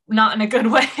in a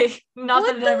good way. Not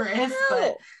what that it ever is,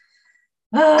 but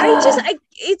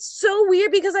it's so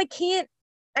weird because I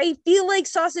feel like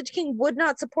Sausage King would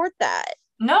not support that.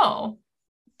 No.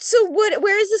 So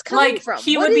where is this coming from?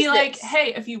 He would be like,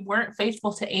 hey, if you weren't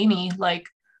faithful to Amy, like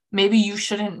maybe you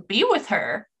shouldn't be with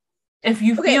her if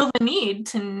you feel the need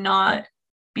to not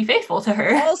be faithful to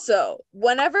her. Also,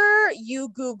 whenever you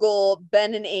Google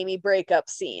Ben and Amy breakup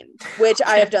scene, which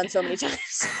I have done so many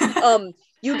times,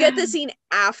 you get the scene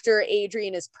after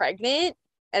Adrian is pregnant.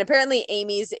 And apparently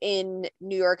Amy's in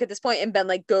New York at this point, and Ben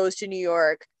like goes to New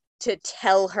York to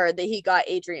tell her that he got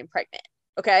Adrian pregnant.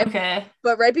 Okay.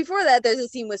 But right before that, there's a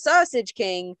scene with Sausage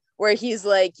King where he's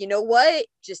like, you know what?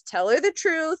 Just tell her the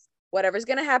truth. Whatever's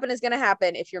going to happen is going to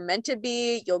happen. If you're meant to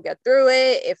be, you'll get through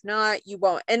it. If not, you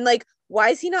won't. And like, why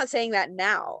is he not saying that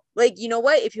now? Like, you know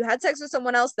what? If you had sex with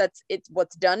someone else,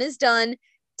 what's done is done.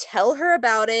 Tell her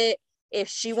about it. If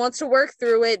she wants to work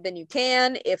through it, then you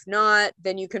can. If not,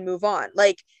 then you can move on.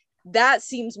 Like, that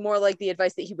seems more like the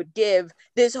advice that he would give.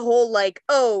 This whole like,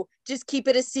 oh, just keep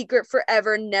it a secret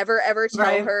forever. Never, ever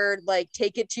tell her. Like,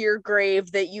 take it to your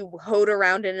grave that you hoed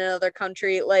around in another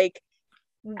country. Like,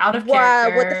 out of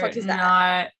character. What the fuck is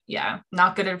that?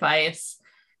 Not good advice.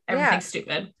 Everything's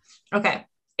stupid. Okay.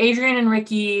 Adrian and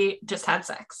Ricky just had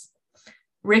sex.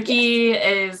 Ricky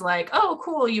is like, oh,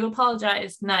 cool, you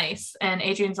apologized, nice. And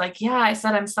Adrian's like, yeah, I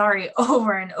said I'm sorry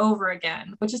over and over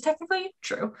again, which is technically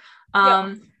true.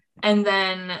 And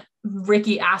then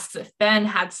Ricky asks if Ben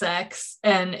had sex,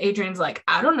 and Adrian's like,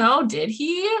 I don't know, did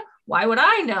he? Why would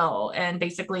I know? And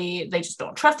basically, they just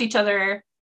don't trust each other,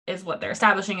 is what they're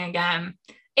establishing again.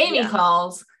 Amy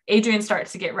calls. Adrian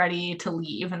starts to get ready to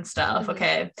leave and stuff,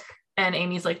 okay? And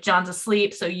Amy's like, John's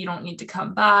asleep, so you don't need to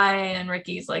come by. And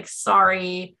Ricky's like,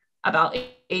 sorry about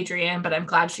Adrian, but I'm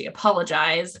glad she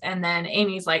apologized. And then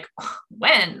Amy's like,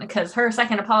 when? Because her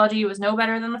second apology was no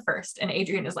better than the first. And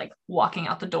Adrian is like walking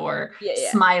out the door,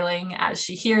 smiling as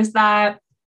she hears that.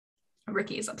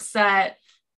 Ricky's upset.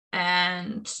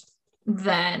 And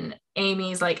then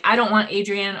Amy's like, I don't want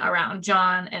Adrian around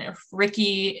John. And if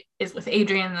Ricky is with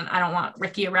Adrian, then I don't want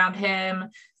Ricky around him.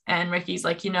 And Ricky's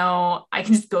like, you know, I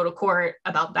can just go to court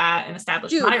about that and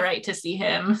establish my right to see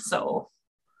him. So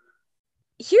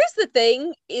here's the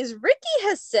thing is Ricky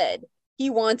has said he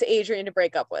wants Adrian to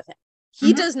break up with him.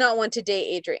 He does not want to date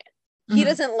Adrian. He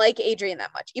doesn't like Adrian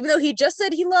that much. Even though he just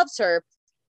said he loves her,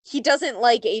 he doesn't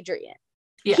like Adrian.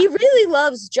 Yeah. He really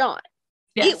loves John.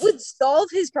 Yes. It would solve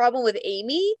his problem with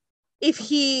Amy if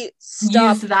he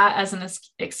stopped. Use that as an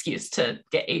excuse to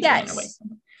get Adrian away from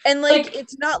him. And like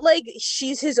it's not like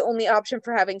she's his only option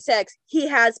for having sex. He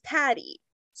has Patty.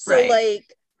 So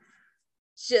like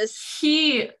just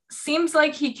he seems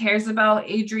like he cares about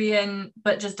Adrian,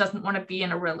 but just doesn't want to be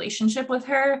in a relationship with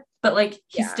her. But like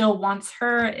he still wants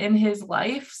her in his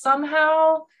life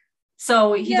somehow.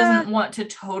 So he doesn't want to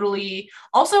totally.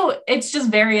 Also, it's just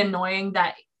very annoying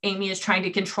that Amy is trying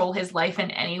to control his life in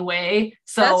any way.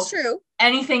 So that's true.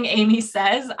 Anything Amy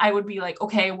says, I would be like,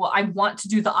 okay, well, I want to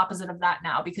do the opposite of that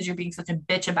now because you're being such a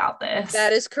bitch about this.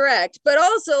 That is correct. But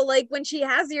also, like, when she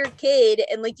has your kid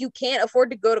and like you can't afford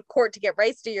to go to court to get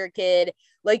rights to your kid,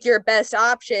 like your best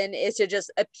option is to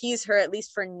just appease her, at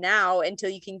least for now, until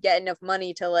you can get enough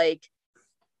money to like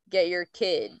get your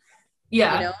kid.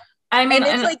 Yeah. You know? I mean,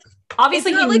 and it's like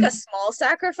obviously it's not like a small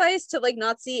sacrifice to like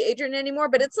not see Adrian anymore,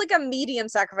 but it's like a medium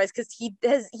sacrifice because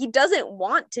he doesn't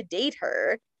want to date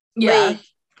her. Yeah. Like,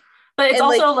 but it's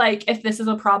also like if this is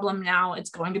a problem now, it's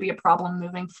going to be a problem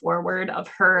moving forward of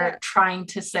her trying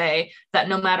to say that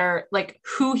no matter like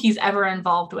who he's ever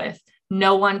involved with,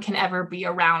 no one can ever be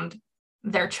around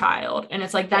their child. And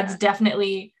it's like that's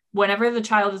definitely whenever the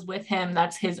child is with him,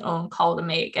 that's his own call to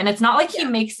make. And it's not like he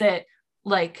makes it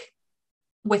like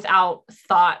without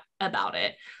thought about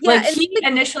it. Like he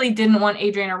initially didn't want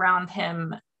Adrian around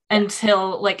him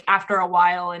until like after a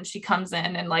while, and she comes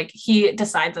in and like he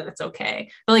decides that it's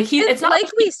okay. But like it's not like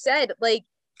we said, like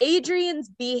Adrian's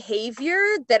behavior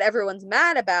that everyone's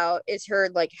mad about is her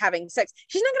like having sex.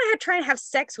 She's not gonna try and have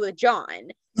sex with John.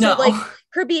 So like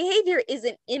her behavior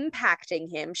isn't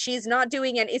impacting him. She's not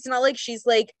doing it. It's not like she's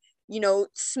like, you know,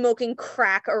 smoking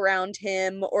crack around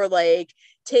him or like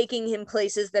taking him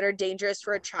places that are dangerous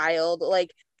for a child.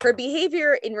 Like her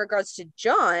behavior in regards to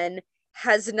John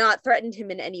has not threatened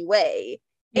him in any way.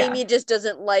 Amy just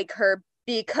doesn't like her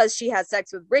because she has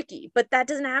sex with Ricky, but that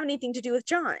doesn't have anything to do with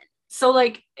John. So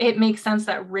like it makes sense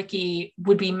that Ricky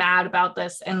would be mad about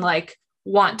this and like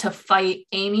want to fight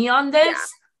Amy on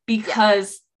this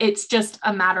because it's just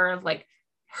a matter of like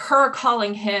her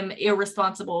calling him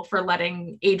irresponsible for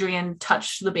letting Adrian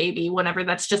touch the baby whenever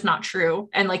that's just not true.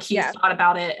 And like he's thought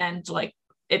about it and like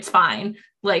it's fine.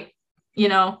 Like, you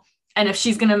know, and if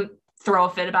she's gonna throw a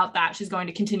fit about that, she's going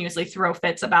to continuously throw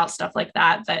fits about stuff like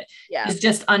that is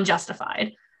just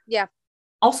unjustified.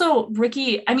 Also,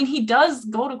 Ricky, I mean, he does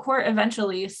go to court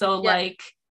eventually, so like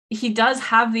he does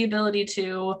have the ability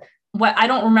to what I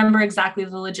don't remember exactly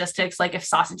the logistics, like if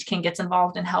Sausage King gets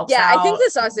involved and helps out I think the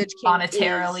Sausage King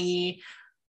monetarily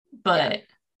but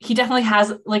he definitely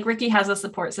has like Ricky has a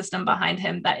support system behind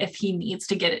him that if he needs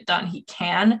to get it done he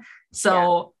can.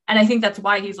 So and I think that's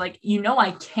why he's like, you know,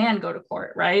 I can go to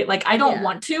court, right? Like I don't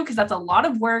want to because that's a lot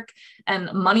of work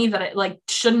and money that it like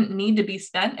shouldn't need to be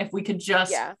spent if we could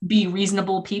just be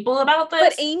reasonable people about this.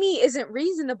 But Amy isn't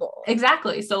reasonable.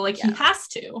 Exactly. So like he has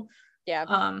to.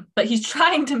 But he's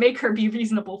trying to make her be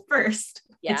reasonable first.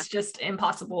 It's just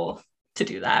impossible to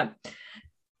do that.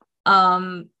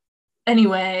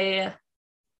 Anyway,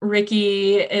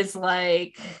 Ricky is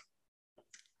like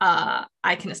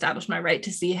I can establish my right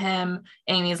to see him.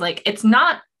 Amy's like, it's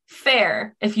not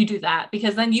fair if you do that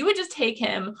because then you would just take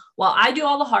him while I do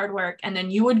all the hard work and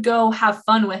then you would go have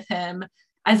fun with him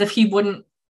as if he wouldn't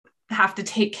have to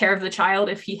take care of the child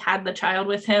if he had the child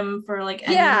with him for like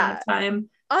any amount of time.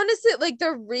 Honestly, like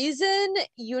the reason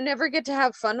you never get to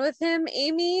have fun with him,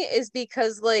 Amy, is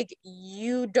because like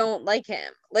you don't like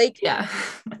him. Like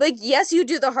like yes, you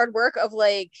do the hard work of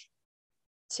like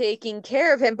taking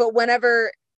care of him, but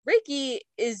whenever Ricky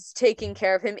is taking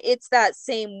care of him, it's that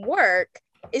same work.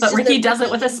 It's but Ricky does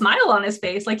it with a smile on his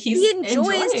face. Like he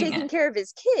enjoys taking care of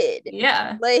his kid.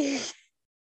 Like,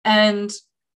 and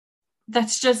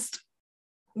that's just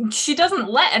she doesn't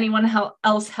let anyone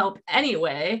else help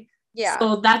anyway.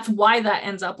 So that's why that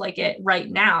ends up like it right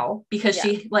now because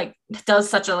she like does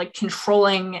such a like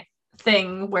controlling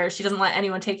thing where she doesn't let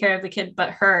anyone take care of the kid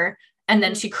but her, and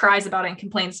then she cries about it and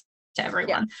complains to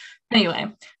everyone.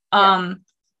 Anyway,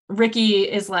 Ricky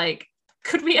is like,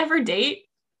 could we ever date?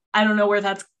 I don't know where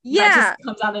that just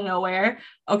comes out of nowhere.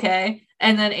 Okay.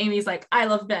 And then Amy's like, I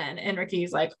love Ben. And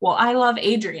Ricky's like, well, I love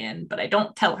Adrian, but I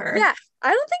don't tell her. I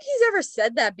don't think he's ever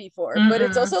said that before, but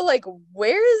it's also like,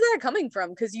 where is that coming from?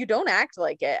 Because you don't act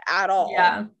like it at all.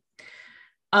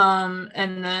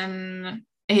 And then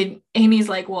Amy's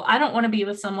like, well, I don't want to be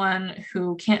with someone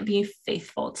who can't be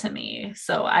faithful to me.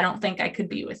 So I don't think I could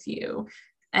be with you.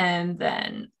 And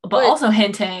then, but also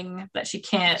hinting that she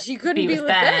couldn't be with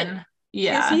Ben.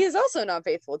 Because he is also not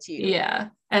faithful to you.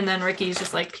 And then Ricky's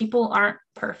just like, people aren't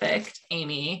perfect,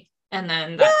 Amy. And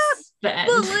then that's the end.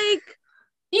 But like,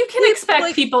 you can expect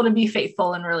like, people to be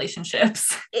faithful in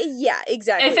relationships.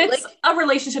 Exactly. If it's like, a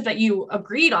relationship that you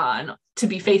agreed on to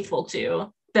be faithful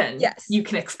to, then you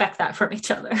can expect that from each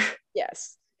other.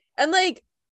 And like,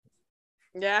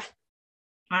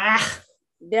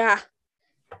 Yeah.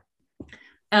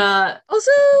 Uh,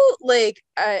 Also, like,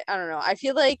 I don't know. I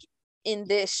feel like in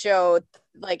this show,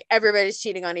 like everybody's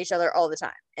cheating on each other all the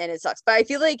time, and it sucks. But I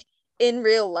feel like in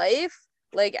real life,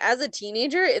 like as a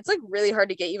teenager, it's like really hard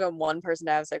to get even one person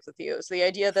to have sex with you. So the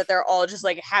idea that they're all just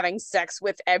like having sex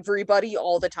with everybody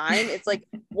all the time, it's like,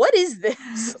 what is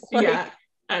this? Like, yeah,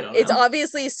 I don't it's know.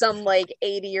 obviously some like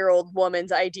 80-year-old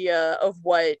woman's idea of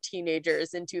what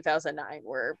teenagers in 2009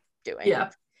 were doing. Yeah.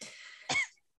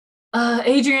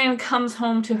 Adrian comes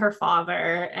home to her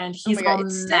father and Oh he's my god, all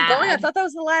it's still going. I mad. thought that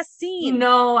was the last scene.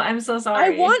 No, I'm so I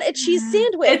sorry. want a cheese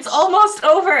sandwich. It's almost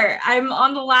over. I'm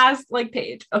on the last like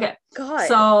page. Okay. God.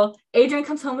 So Adrian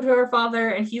comes home to her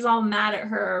father and he's all mad at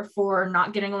her for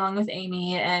not getting along with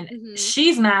Amy. And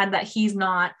she's mad that he's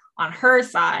not on her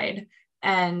side.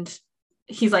 And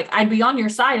he's like, I'd be on your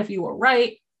side if you were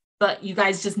right, but you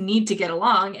guys just need to get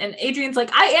along. And Adrian's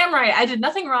like, I am right. I did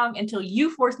nothing wrong until you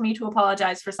forced me to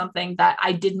apologize for something that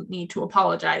I didn't need to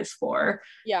apologize for.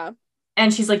 Yeah.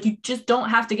 And she's like, you just don't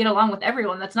have to get along with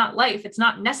everyone. That's not life. It's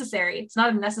not necessary. It's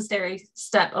not a necessary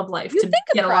step of life You to think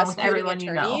get a along with prosecuting everyone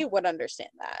you attorney know. would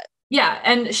understand that. Yeah.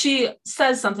 And she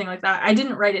says something like that. I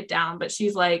didn't write it down, but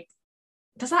she's like,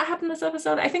 does that happen this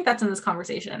episode? I think that's in this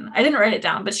conversation. I didn't write it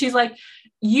down, but she's like,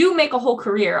 you make a whole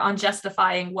career on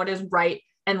justifying what is right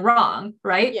and wrong,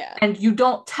 right? Yeah. And you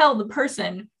don't tell the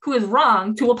person who is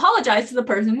wrong to apologize to the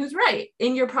person who's right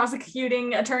in your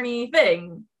prosecuting attorney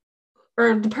thing.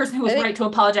 Or the person who was right to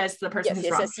apologize to the person who's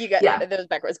wrong. Yes, you got those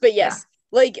backwards. But yes,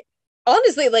 like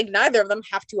honestly, like neither of them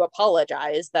have to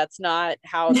apologize. That's not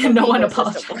how the no one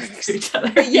apologizes apologizes to each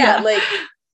other. But yeah, like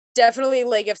definitely,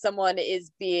 like if someone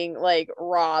is being like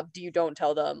robbed, you don't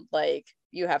tell them like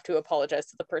you have to apologize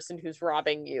to the person who's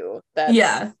robbing you.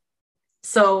 That's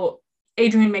So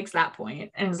Adrian makes that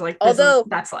point and is like,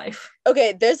 that's life.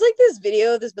 Okay, there's like this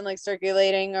video that's been like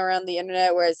circulating around the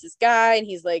internet where it's this guy and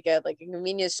he's like at like a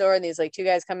convenience store and these like two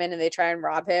guys come in and they try and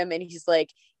rob him and he's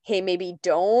like, hey, maybe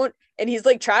don't. And he's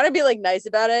like trying to be like nice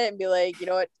about it and be like, you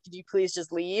know what, could you please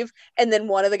just leave? And then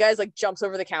one of the guys like jumps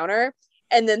over the counter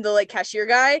and then the like cashier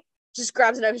guy just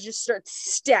grabs a knife and just starts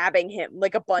stabbing him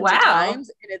like a bunch of times.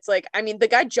 And it's like, I mean, the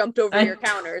guy jumped over your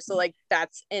counter, so like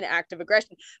that's an act of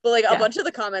aggression. But like a bunch of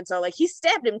the comments are like, he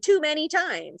stabbed him too many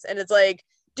times. And it's like,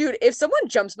 dude, if someone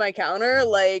jumps my counter,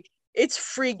 like it's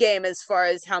free game as far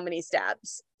as how many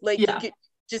stabs. Like you could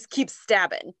just keep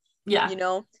stabbing. Yeah. You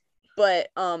know? But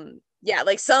yeah,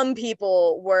 like some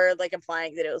people were like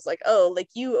implying that it was like, oh, like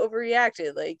you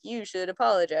overreacted, like you should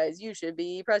apologize, you should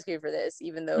be prosecuted for this,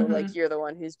 even though like you're the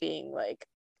one who's being like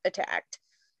attacked.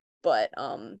 But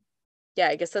yeah,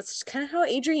 I guess that's just kind of how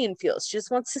Adrian feels. She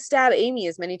just wants to stab Amy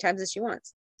as many times as she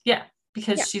wants. Yeah,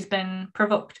 because she's been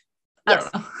provoked. I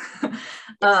don't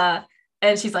know.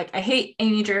 And she's like, I hate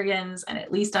Amy Jurgens, and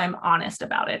at least I'm honest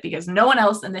about it because no one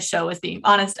else in this show is being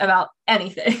honest about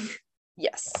anything.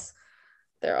 Yes.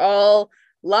 They're all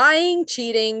lying,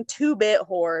 cheating, 2-bit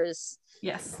whores.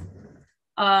 Yes.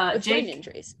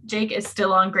 Jake is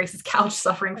still on Grace's couch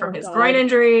suffering from his groin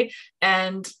injury.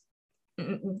 And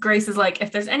Grace is like,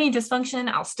 if there's any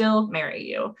dysfunction, I'll still marry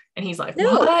you. And he's like,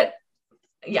 what?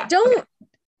 Yeah.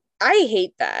 I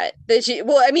hate that she,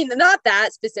 well, I mean, not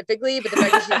that specifically, but the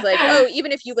fact that she's like, oh,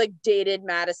 even if you like dated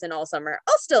Madison all summer,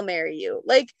 I'll still marry you.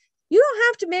 Like, you don't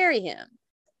have to marry him.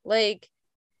 Like,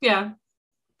 yeah.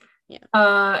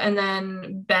 And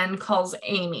then Ben calls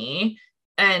Amy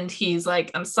and he's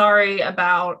like, I'm sorry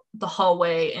about the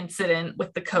hallway incident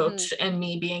with the coach and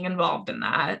me being involved in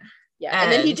that. Yeah.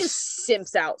 And then he just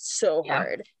simps out so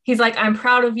hard. He's like, I'm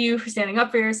proud of you for standing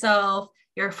up for yourself.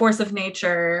 You're a force of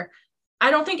nature. I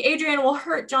don't think Adrian will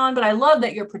hurt John, but I love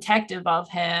that you're protective of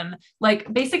him.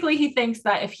 Like, basically, he thinks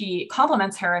that if he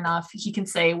compliments her enough, he can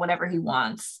say whatever he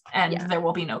wants and there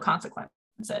will be no consequence.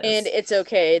 And it's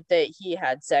okay that he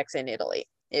had sex in Italy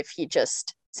if he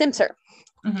just simps her.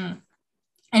 And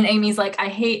Amy's like, I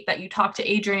hate that you talk to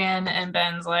Adrian. And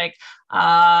Ben's like,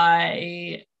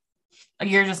 you're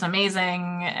just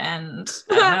amazing. And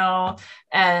I don't know.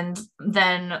 And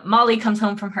then Molly comes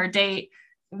home from her date.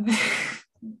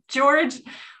 George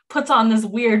puts on this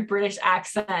weird British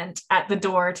accent at the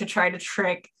door to try to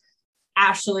trick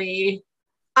Ashley.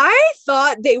 I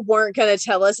thought they weren't going to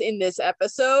tell us in this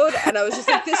episode. And I was just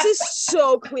like, this is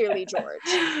so clearly George.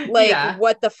 Like,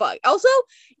 what the fuck? Also,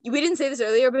 we didn't say this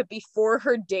earlier, but before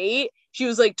her date, she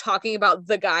was like talking about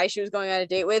the guy she was going on a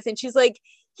date with. And she's like,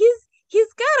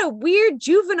 he's got a weird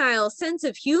juvenile sense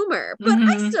of humor, but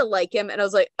I still like him. And I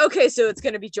was like, okay, so it's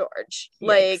going to be George. Yikes.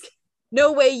 Like,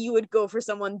 no way you would go for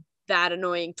someone that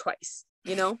annoying twice,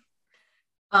 you know?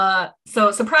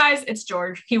 So surprise, it's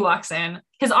George. He walks in.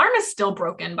 His arm is still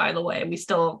broken, by the way. We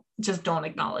still just don't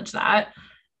acknowledge that.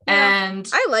 Yeah. And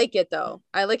I like it though.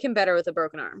 I like him better with a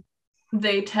broken arm.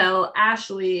 they tell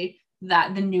Ashley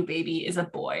that the new baby is a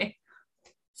boy.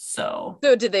 So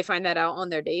Did they find that out on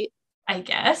their date? I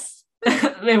guess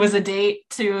it was a date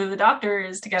to the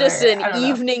doctors together. Just an I don't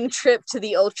evening trip to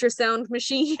the ultrasound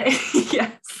machine.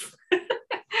 Yes.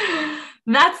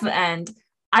 That's the end.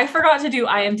 I forgot to do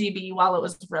IMDb while it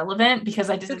was relevant because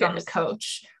I did it on the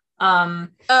coach.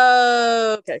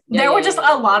 Okay. There were just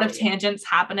a lot of tangents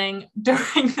happening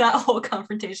during that whole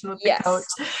confrontation with the coach.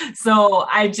 So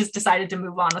I just decided to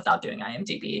move on without doing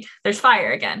IMDb. There's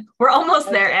fire again. We're almost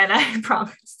there, Anna, I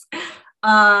promise.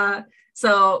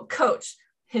 So coach,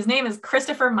 his name is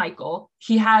Christopher Michael.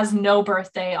 He has no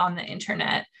birthday on the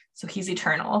internet, so he's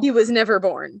eternal. He was never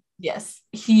born. Yes.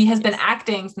 He has been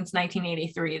acting since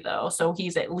 1983, though, so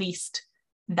he's at least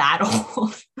that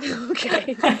old.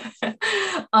 Okay.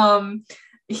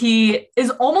 He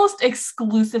is almost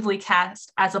exclusively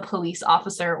cast as a police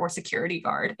officer or security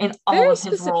guard in all of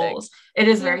his roles. It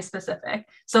is very specific.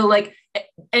 So like,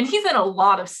 and he's in a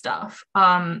lot of stuff.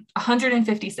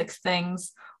 156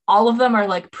 things. All of them are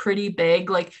like pretty big.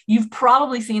 Like you've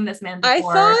probably seen this man before.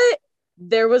 I thought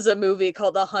there was a movie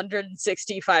called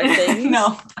 165 Things.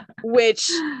 No. Which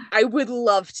I would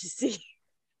love to see.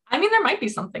 I mean, there might be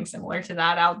something similar to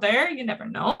that out there. You never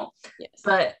know. Yes.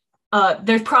 But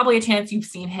there's probably a chance you've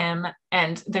seen him,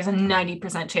 and there's a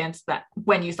 90% chance that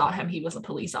when you saw him, he was a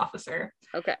police officer.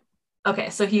 Okay,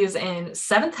 so he is in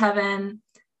Seventh Heaven,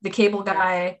 The Cable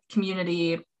Guy,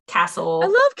 Community, Castle. I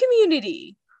love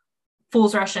Community.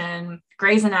 Fool's Russian,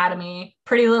 Grey's Anatomy,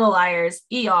 Pretty Little Liars,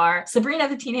 ER, Sabrina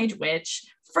the Teenage Witch,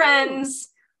 Friends,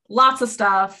 lots of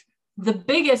stuff. The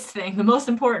biggest thing, the most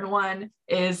important one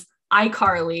is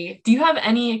iCarly. Do you have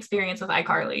any experience with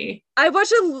iCarly? I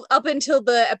watched it up until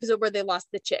the episode where they lost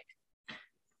the chick.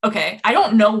 Okay, I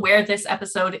don't know where this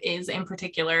episode is in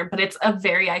particular, but it's a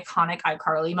very iconic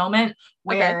iCarly moment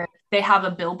where they have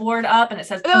a billboard up and it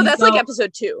says, oh, that's like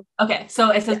episode 2. Okay, so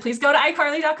it says, please go to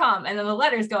iCarly.com, and then the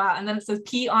letters go out, and then it says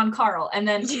pee on Carl, and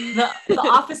then the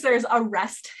officers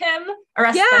arrest him.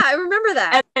 I remember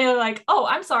that. And they're like, oh,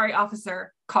 I'm sorry,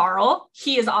 Officer Carl.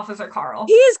 He is Officer Carl.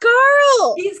 He is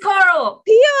Carl. He's Carl.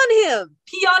 Pee on him.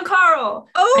 Pee on Carl.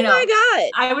 Oh my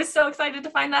God. I was so excited to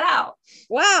find that out.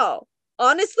 Wow.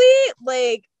 Honestly,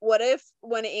 like, what if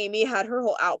when Amy had her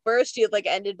whole outburst, she had like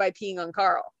ended by peeing on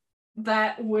Carl?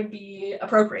 That would be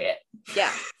appropriate.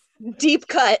 Yeah. Deep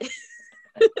cut.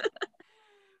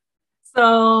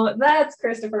 So that's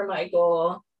Christopher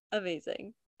Michael.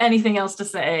 Amazing. Anything else to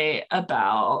say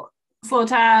about Slow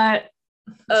Tat?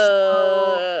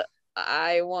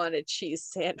 I want a cheese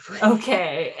sandwich.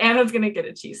 Okay, Anna's gonna get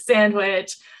a cheese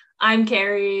sandwich. I'm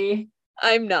Carrie.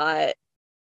 I'm not.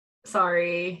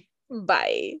 Sorry.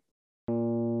 Bye.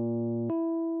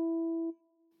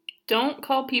 Don't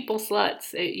call people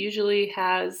sluts. It usually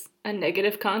has a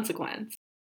negative consequence.